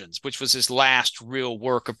 Origins, which was his last real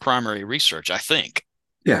work of primary research, I think.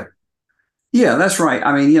 Yeah, that's right.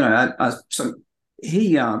 I mean, so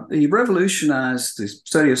he revolutionized the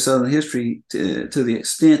study of Southern history to the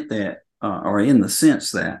extent that, or in the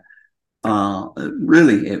sense that,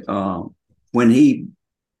 really, when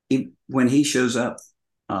he shows up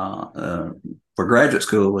for graduate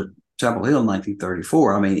school at Chapel Hill in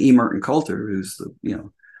 1934, I mean, E. Merton Coulter, who's the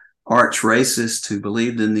arch racist who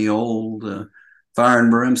believed in the old fire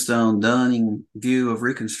and brimstone Dunning view of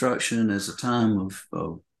Reconstruction as a time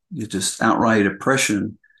of just outright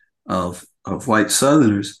oppression of white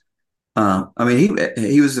Southerners. I mean,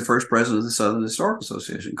 he was the first president of the Southern Historical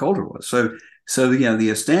Association. Coulter was. So the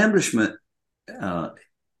establishment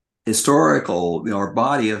historical or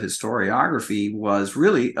body of historiography was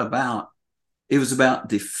really about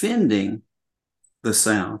defending the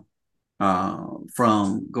South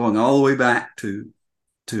from going all the way back to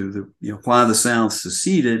the why the South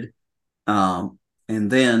seceded, and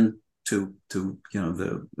then to the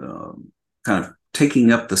kind of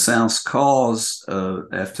taking up the South's cause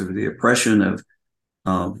after the oppression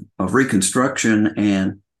of Reconstruction,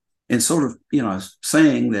 and sort of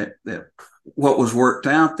saying that what was worked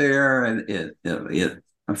out there, and it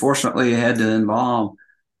unfortunately had to involve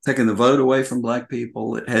taking the vote away from Black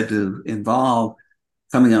people. It had to involve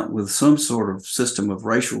coming up with some sort of system of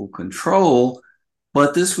racial control.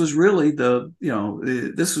 But this was really the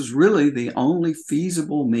only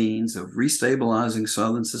feasible means of restabilizing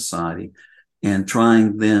Southern society and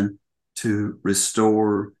trying then to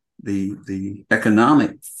restore the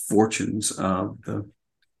economic fortunes of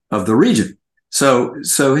the region. So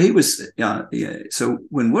he was. So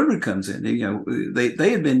when Woodward comes in, they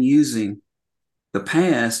had been using the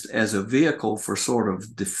past as a vehicle for sort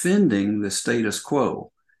of defending the status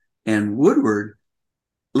quo, and Woodward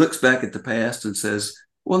looks back at the past and says,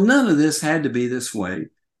 "Well, none of this had to be this way.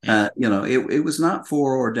 It was not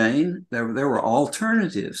foreordained. There were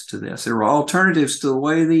alternatives to this. There were alternatives to the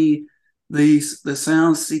way the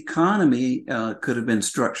South's economy could have been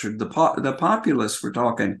structured. The populace we're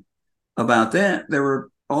talking." about that. There were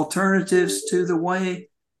alternatives to the way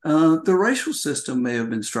the racial system may have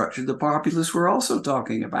been structured. The populists were also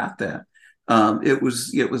talking about that.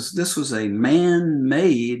 This was a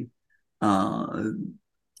man-made uh,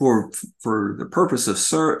 for the purpose of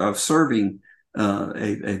serving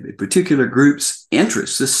a particular group's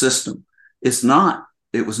interests. This system,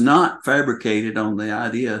 it was not fabricated on the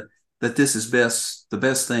idea that this is the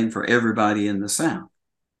best thing for everybody in the South,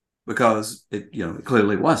 because it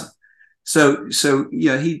clearly wasn't. So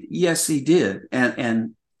he did,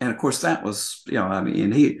 and of course that was, I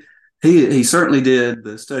mean, he certainly did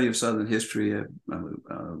the study of Southern history a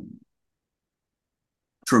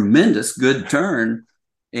tremendous good turn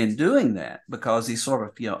in doing that, because he sort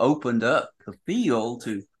of opened up the field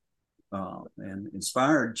to and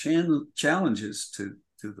inspired challenges to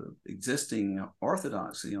the existing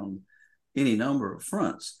orthodoxy on any number of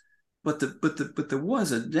fronts. But there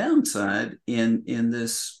was a downside in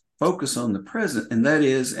this focus on the present, and that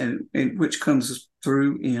is, and which comes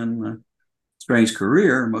through in Strange's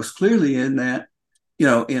career most clearly, in that,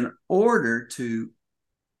 in order to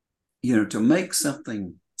make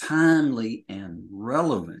something timely and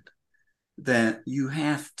relevant, that you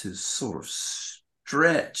have to sort of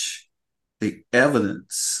stretch the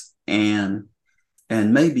evidence, and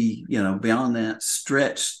maybe beyond that,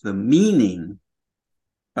 stretch the meaning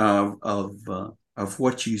of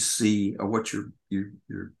what you see, or what you're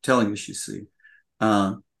telling us you see,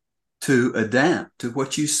 to adapt to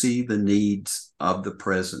what you see the needs of the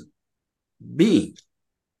present being.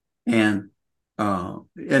 And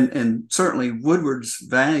certainly Woodward's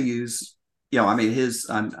values, I mean,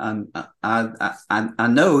 I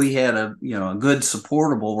know he had a good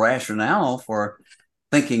supportable rationale for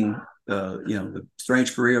thinking the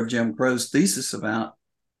Strange Career of Jim Crow's thesis about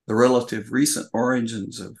the relative recent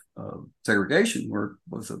origins of segregation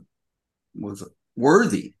was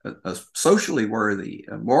worthy, a socially worthy,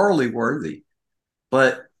 morally worthy,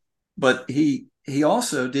 but he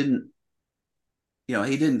also didn't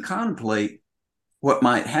contemplate what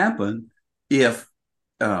might happen if,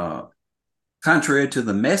 contrary to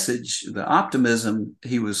the message, the optimism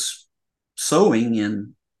he was sowing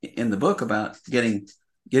in the book about getting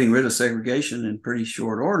rid of segregation in pretty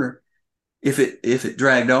short order, if it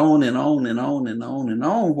dragged on and on and on and on and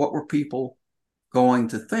on, what were people going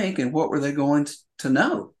to think, and what were they going to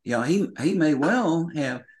know? He may well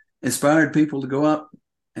have inspired people to go up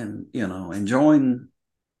and join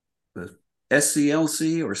the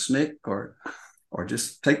SCLC or SNCC, or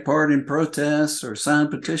just take part in protests or sign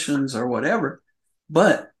petitions or whatever.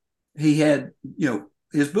 But he had,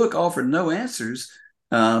 his book offered no answers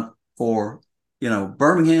for,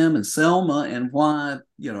 Birmingham and Selma, and why,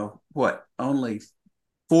 only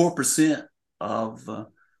 4% of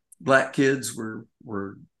Black kids were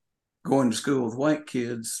going to school with white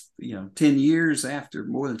kids, more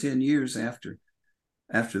than 10 years after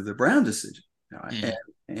the Brown decision.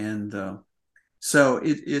 So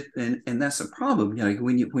and that's a problem.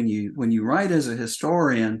 When you write as a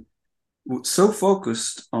historian, so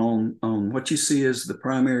focused on what you see as the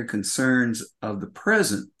primary concerns of the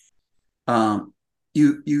present,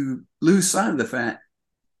 you lose sight of the fact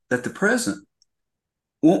that the present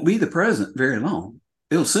won't be the present very long.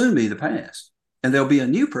 It'll soon be the past, and there'll be a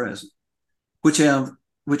new present, which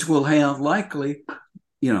will have likely,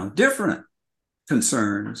 different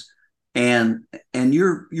concerns, and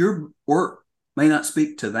your work may not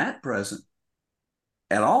speak to that present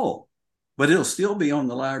at all, but it'll still be on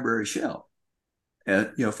the library shelf,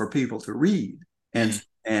 for people to read, and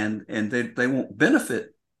they won't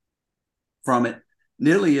benefit from it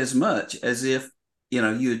nearly as much as if you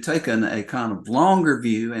had taken a kind of longer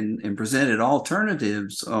view and presented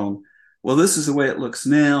alternatives on, well, this is the way it looks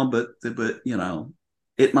now, but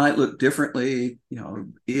it might look differently,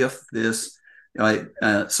 if this,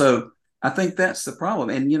 so I think that's the problem.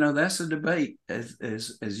 And that's a debate,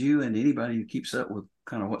 as you and anybody who keeps up with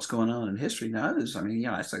kind of what's going on in history knows. I mean,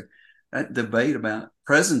 that debate about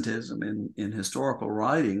presentism in historical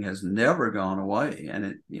writing has never gone away,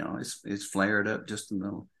 and it's flared up just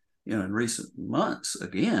in recent months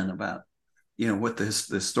again, about what the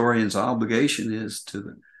historian's obligation is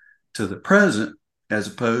to the present, as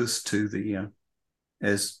opposed to the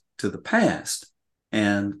past.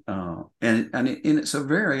 And it's a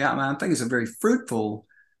very, I think it's a very fruitful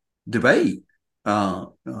debate,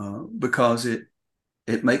 because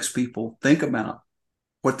it makes people think about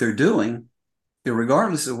what they're doing,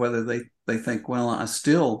 regardless of whether they think, well, I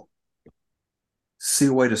still see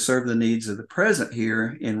a way to serve the needs of the present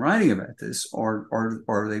here in writing about this, or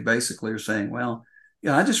they basically are saying, well,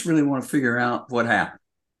 I just really want to figure out what happened,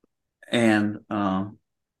 and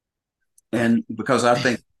because I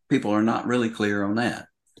think people are not really clear on that.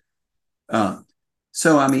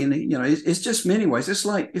 So I mean, it's just many ways. It's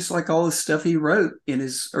like all the stuff he wrote in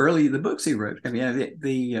the books he wrote. I mean,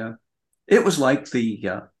 it was like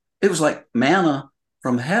manna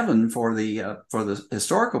from heaven for the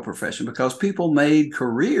historical profession, because people made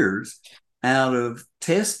careers out of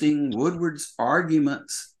testing Woodward's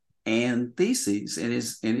arguments and theses in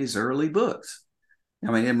his early books. I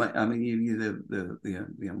mean, the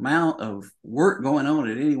amount of work going on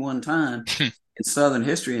at any one time in Southern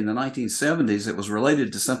history in the 1970s that was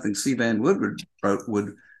related to something C. Vann Woodward wrote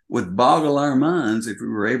would boggle our minds if we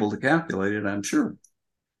were able to calculate it, I'm sure.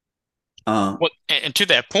 Well, and to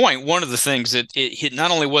that point, one of the things that not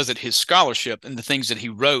only was it his scholarship and the things that he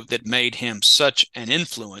wrote that made him such an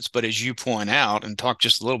influence, but as you point out and talk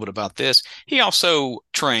just a little bit about this, he also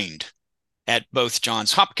trained at both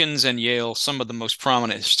Johns Hopkins and Yale some of the most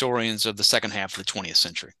prominent historians of the second half of the 20th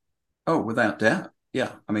century. Oh, without doubt.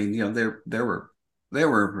 Yeah. I mean, there were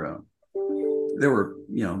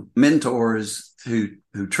mentors who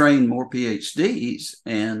trained more PhDs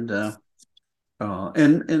and a lot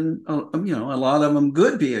of them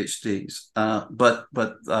good PhDs. But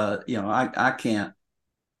I can't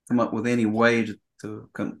come up with any way to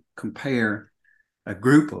compare a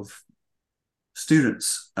group of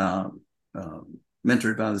students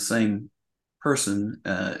mentored by the same person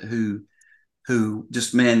who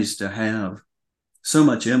just managed to have so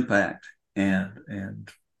much impact and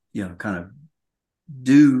kind of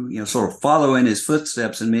sort of follow in his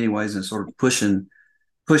footsteps in many ways, and sort of pushing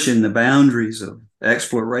the boundaries of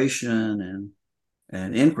exploration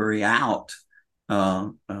and inquiry outward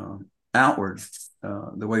the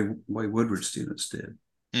way Woodward students did.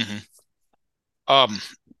 Mm-hmm.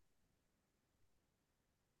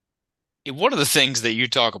 One of the things that you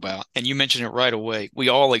talk about, and you mentioned it right away, we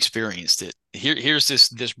all experienced it. Here's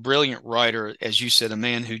this brilliant writer, as you said, a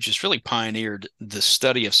man who just really pioneered the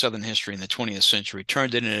study of Southern history in the 20th century,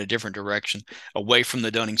 turned it in a different direction, away from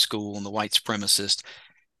the Dunning School and the white supremacist,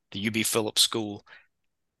 the U.B. Phillips School,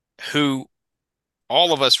 who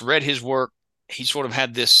all of us read his work. He sort of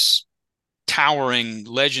had this towering,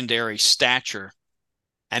 legendary stature.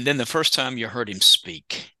 And then the first time you heard him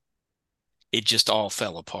speak, it just all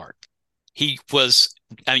fell apart. He was,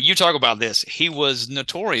 I mean, you talk about this, he was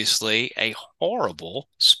notoriously a horrible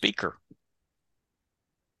speaker.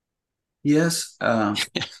 Yes. And,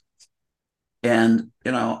 that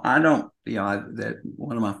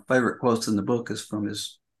one of my favorite quotes in the book is from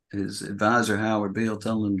his advisor, Howard Beale,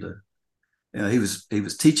 telling him to, he was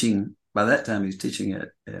teaching, by that time he was teaching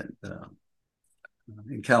in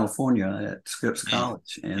California at Scripps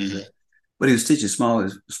College. And, but he was teaching he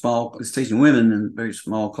was teaching women in very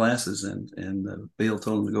small classes, and Beale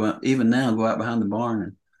told him to go out behind the barn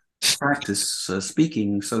and practice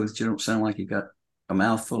speaking so that you don't sound like you got a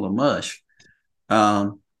mouthful of mush.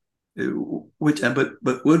 But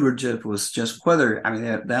Woodward was just whether, I mean,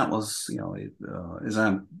 that was, as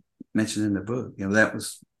I mentioned in the book, that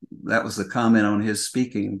was the comment on his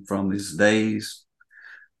speaking from his days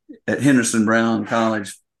at Henderson Brown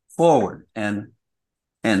College forward,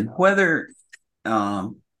 and whether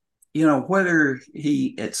whether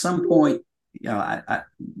he at some point,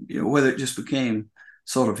 whether it just became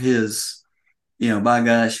sort of his, by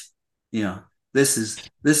gosh, this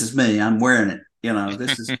is me, I'm wearing it,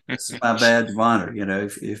 this is my badge of honor.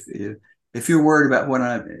 If you're worried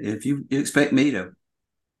about if you expect me to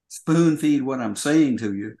spoon feed what I'm saying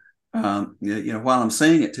to you, while I'm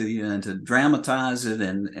saying it to you, and to dramatize it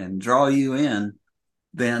and draw you in,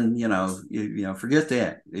 then forget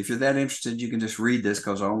that. If you're that interested, you can just read this,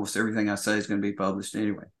 because almost everything I say is going to be published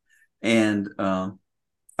anyway. And I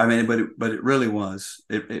mean, but it really was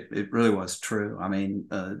true. I mean,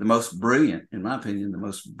 the most brilliant, in my opinion, the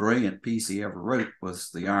most brilliant piece he ever wrote was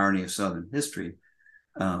The Irony of Southern History,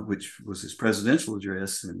 which was his presidential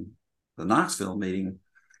address in the Knoxville meeting.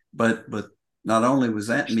 But not only was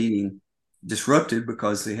that meeting disrupted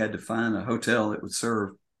because they had to find a hotel that would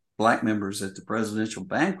serve Black members at the presidential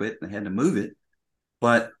banquet, and they had to move it,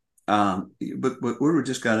 but Woodward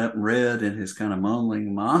just got up and read in his kind of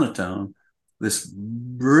mumbling monotone this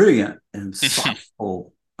brilliant,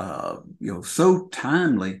 insightful, so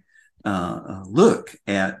timely look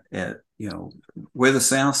at where the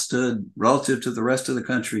South stood relative to the rest of the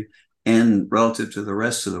country and relative to the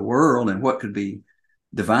rest of the world, and what could be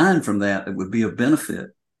divined from that would be of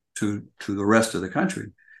benefit to the rest of the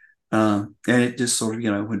country. And it just sort of,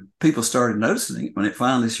 when people started noticing it, when it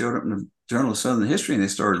finally showed up in the Journal of Southern History and they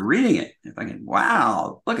started reading it and thinking,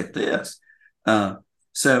 wow, look at this. I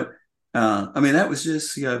mean, that was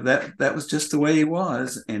just, that was just the way he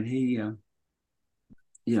was. And he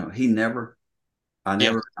never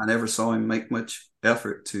Yeah. I never saw him make much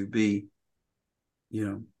effort to be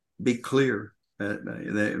clear.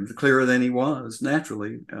 Clearer than he was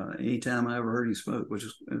naturally. Anytime I ever heard him spoke,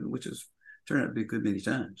 which is turned out to be a good many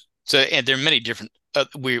times. So, and there are many different.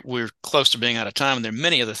 We're close to being out of time, and there are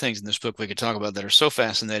many other things in this book we could talk about that are so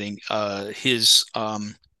fascinating. His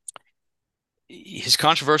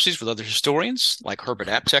controversies with other historians like Herbert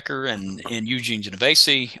Apteker and Eugene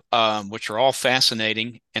Genovese, which are all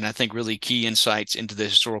fascinating and I think really key insights into the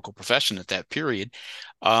historical profession at that period.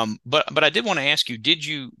 But I did want to ask you, did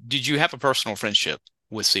you have a personal friendship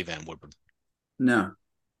with C. Vann Woodward? No,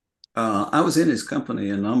 I was in his company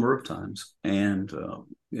a number of times, and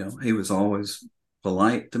he was always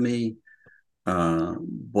polite to me,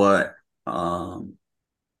 but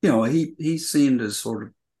he seemed to sort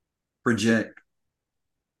of project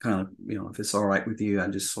kind of, if it's all right with you, I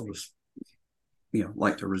just sort of,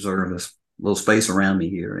 like to reserve this little space around me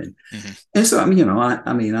here. And so, I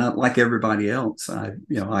like everybody else, I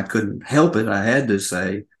couldn't help it. I had to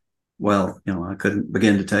say, well, I couldn't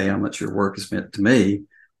begin to tell you how much your work has meant to me,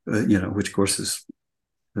 which of course is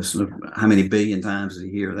how many billion times did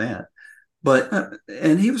you hear that? But,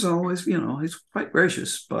 and he was always, he's quite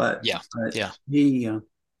gracious, but Yeah. he,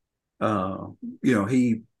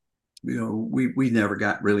 we never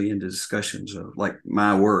got really into discussions of like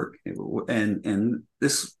my work, and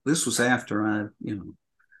this was after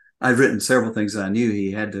I'd written several things that I knew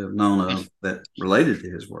he had to have known of that related to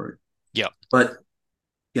his work. Yeah. But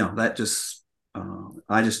that just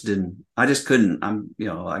I just couldn't.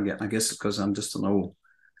 I guess because I'm just an old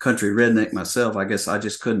country redneck myself. I guess I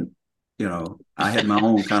just couldn't. I had my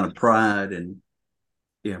own kind of pride, and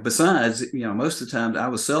besides, most of the time I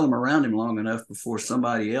was seldom around him long enough before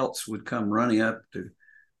somebody else would come running up to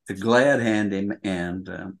glad hand him and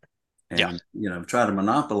try to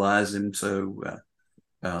monopolize him. So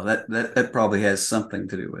that probably has something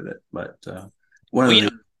to do with it. But go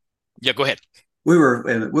ahead.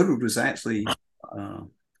 Woodward was actually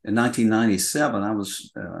in 1997. I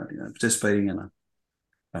was participating in a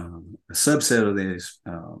subset of this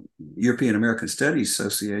European American Studies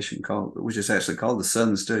Association, which is actually called the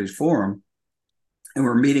Southern Studies Forum, and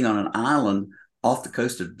we're meeting on an island off the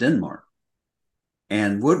coast of Denmark.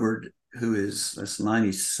 And Woodward, that's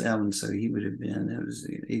 97, so he'd have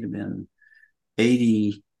been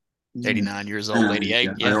 89 years old,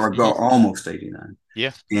 88, or almost 89.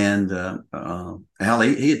 Yeah. And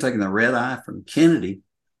he had taken the red eye from Kennedy,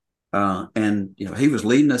 and he was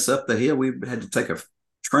leading us up the hill. We had to take a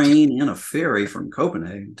train and a ferry from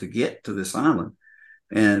Copenhagen to get to this island,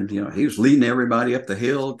 and he was leading everybody up the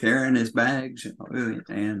hill carrying his bags,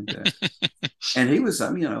 and he was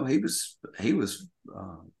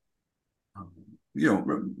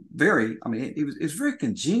very, it was very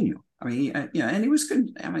congenial. And he was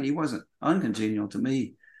he wasn't uncongenial to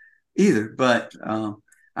me either, but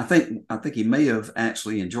I think he may have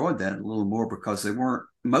actually enjoyed that a little more because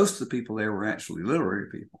most of the people there were actually literary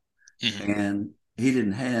people, and he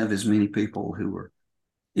didn't have as many people who were,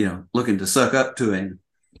 looking to suck up to him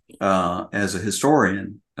as a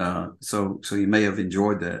historian. So he may have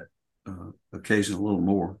enjoyed that occasion a little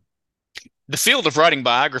more. The field of writing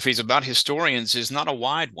biographies about historians is not a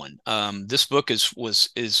wide one. This book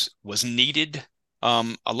was needed.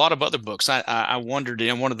 A lot of other books. I wondered,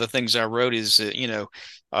 and one of the things I wrote is,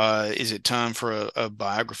 is it time for a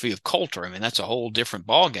biography of Coulter? That's a whole different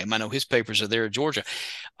ballgame. I know his papers are there at Georgia.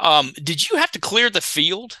 Did you have to clear the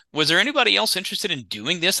field? Was there anybody else interested in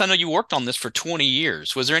doing this? I know you worked on this for 20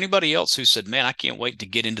 years. Was there anybody else who said, man, I can't wait to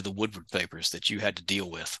get into the Woodward papers that you had to deal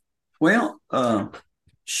with? Well,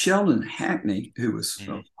 Sheldon Hackney, who was,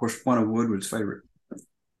 of course, one of Woodward's favorite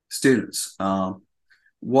students, I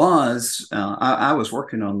was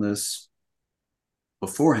working on this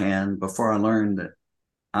beforehand, before I learned that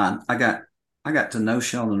I got to know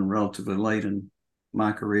Sheldon relatively late in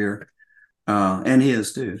my career, and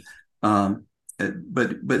his too.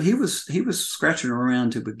 But he was scratching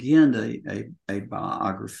around to begin a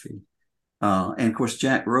biography, and of course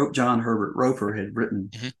John Herbert Roper had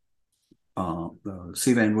written the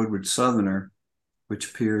C. Vann Woodward Southerner, which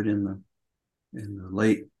appeared in the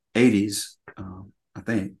late 80s. I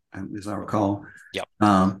think, as I recall. Yep.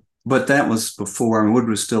 But that was before Woodward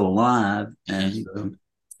was still alive, and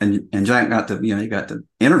Jack got to he got to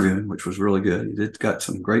interview him, which was really good. He got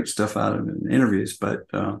some great stuff out of him in interviews, but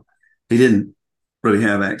he didn't really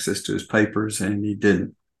have access to his papers, and he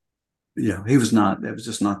didn't. He was not. That was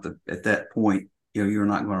just not at that point. You're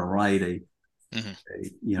not going to write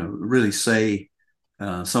really say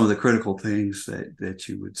some of the critical things that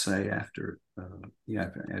you would say after he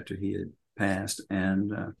had passed.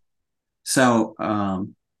 And so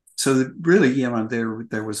so really,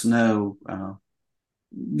 there was no,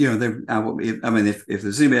 if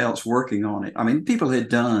there's anybody else working on it, I mean, people had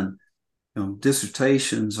done,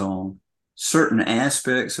 dissertations on certain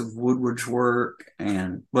aspects of Woodward's work,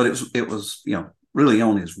 but it was really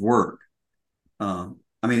on his work. I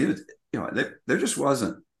mean, it was, there just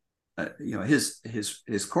wasn't,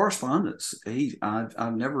 his correspondence.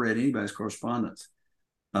 I've never read anybody's correspondence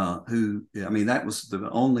that was the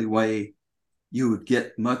only way you would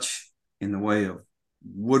get much in the way of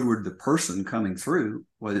Woodward, the person, coming through.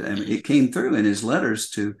 It came through in his letters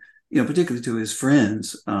to, particularly to his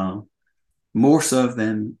friends, more so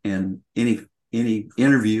than in any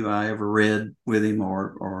interview I ever read with him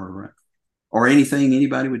or anything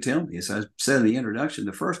anybody would tell me. As I said in the introduction,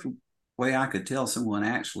 the first way I could tell someone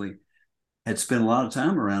actually had spent a lot of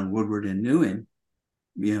time around Woodward and knew him,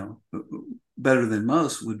 better than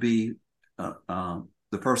most, would be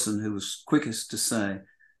the person who was quickest to say,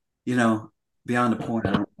 beyond the point,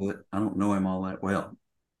 I don't know him all that well.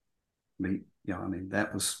 That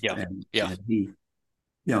was, and he,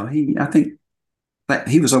 I think that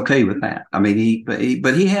he was okay with that. I mean, but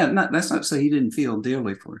he had not. That's not to say he didn't feel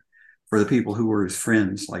dearly for the people who were his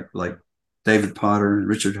friends, like David Potter and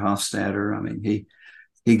Richard Hofstadter. I mean,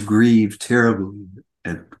 he grieved terribly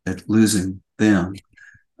at losing them,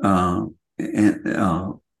 but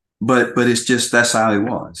it's just that's how he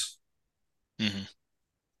was. Mm-hmm.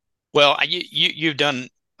 Well, you've done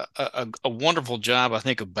a wonderful job, I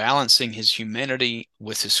think, of balancing his humanity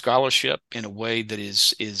with his scholarship in a way that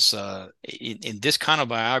is in this kind of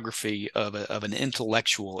biography of an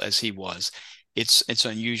intellectual as he was. It's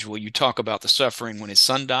unusual. You talk about the suffering when his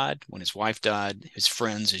son died, when his wife died, his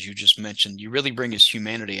friends, as you just mentioned. You really bring his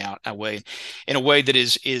humanity out in a way that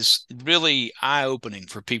is really eye-opening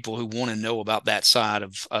for people who want to know about that side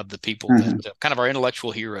of the people that kind of our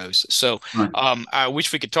intellectual heroes. So I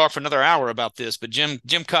wish we could talk for another hour about this, but Jim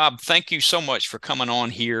Cobb, thank you so much for coming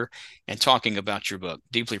on here and talking about your book.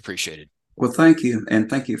 Deeply appreciated. Well, thank you, and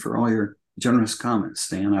thank you for all your generous comments,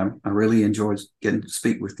 Stan. I really enjoyed getting to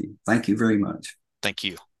speak with you. Thank you very much. Thank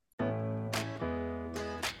you.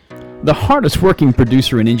 The hardest working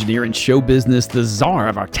producer and engineer in show business, the czar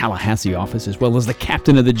of our Tallahassee office, as well as the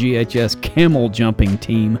captain of the GHS camel jumping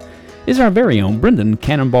team, is our very own Brendan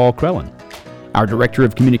Cannonball Crellin. Our director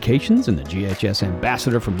of communications and the GHS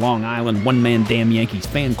ambassador from Long Island One-Man Damn Yankees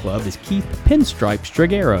fan club is Keith Pinstripe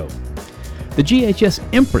Strigero. The GHS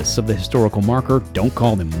Empress of the historical marker, don't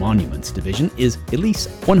call them monuments division, is Elise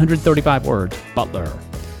 135 words Butler.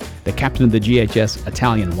 The captain of the GHS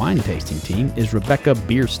Italian wine tasting team is Rebecca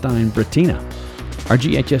Bierstein Brettina. Our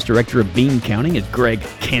GHS director of bean counting is Greg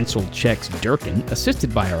Canceled Checks Durkin,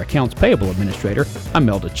 assisted by our accounts payable administrator,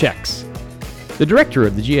 Imelda Checks. The director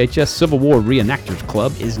of the GHS Civil War Reenactors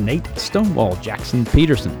Club is Nate Stonewall Jackson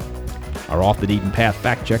Peterson. Our Off the Beaten Path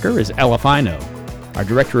fact checker is Ella Fino. Our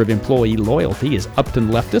Director of Employee Loyalty is Upton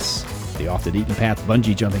Leftis. The Off the Beaten Path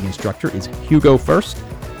bungee jumping instructor is Hugo First.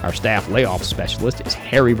 Our Staff Layoff Specialist is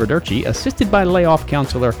Harry Verderci, assisted by Layoff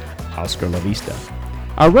Counselor Oscar Lavista.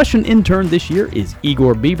 Our Russian intern this year is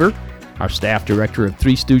Igor Beaver. Our Staff Director of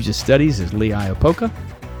Three Stooges Studies is Lee Iopoka.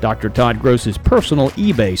 Dr. Todd Gross's personal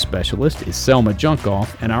eBay specialist is Selma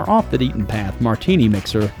Junkoff. And our Off the Beaten Path martini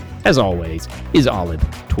mixer, as always, is Olive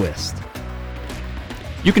Twist.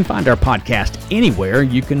 You can find our podcast anywhere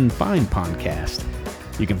you can find podcasts.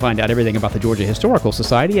 You can find out everything about the Georgia Historical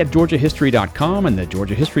Society at georgiahistory.com and the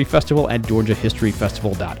Georgia History Festival at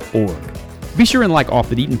georgiahistoryfestival.org. Be sure and like Off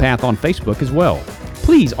the Beaten Path on Facebook as well.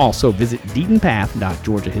 Please also visit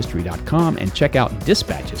deatonpath.georgiahistory.com and check out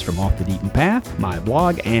dispatches from Off the Beaten Path, my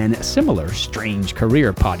blog, and similar strange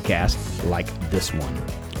career podcasts like this one.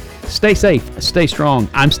 Stay safe, stay strong.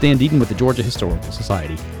 I'm Stan Deaton with the Georgia Historical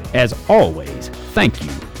Society. As always, thank you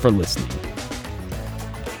for listening.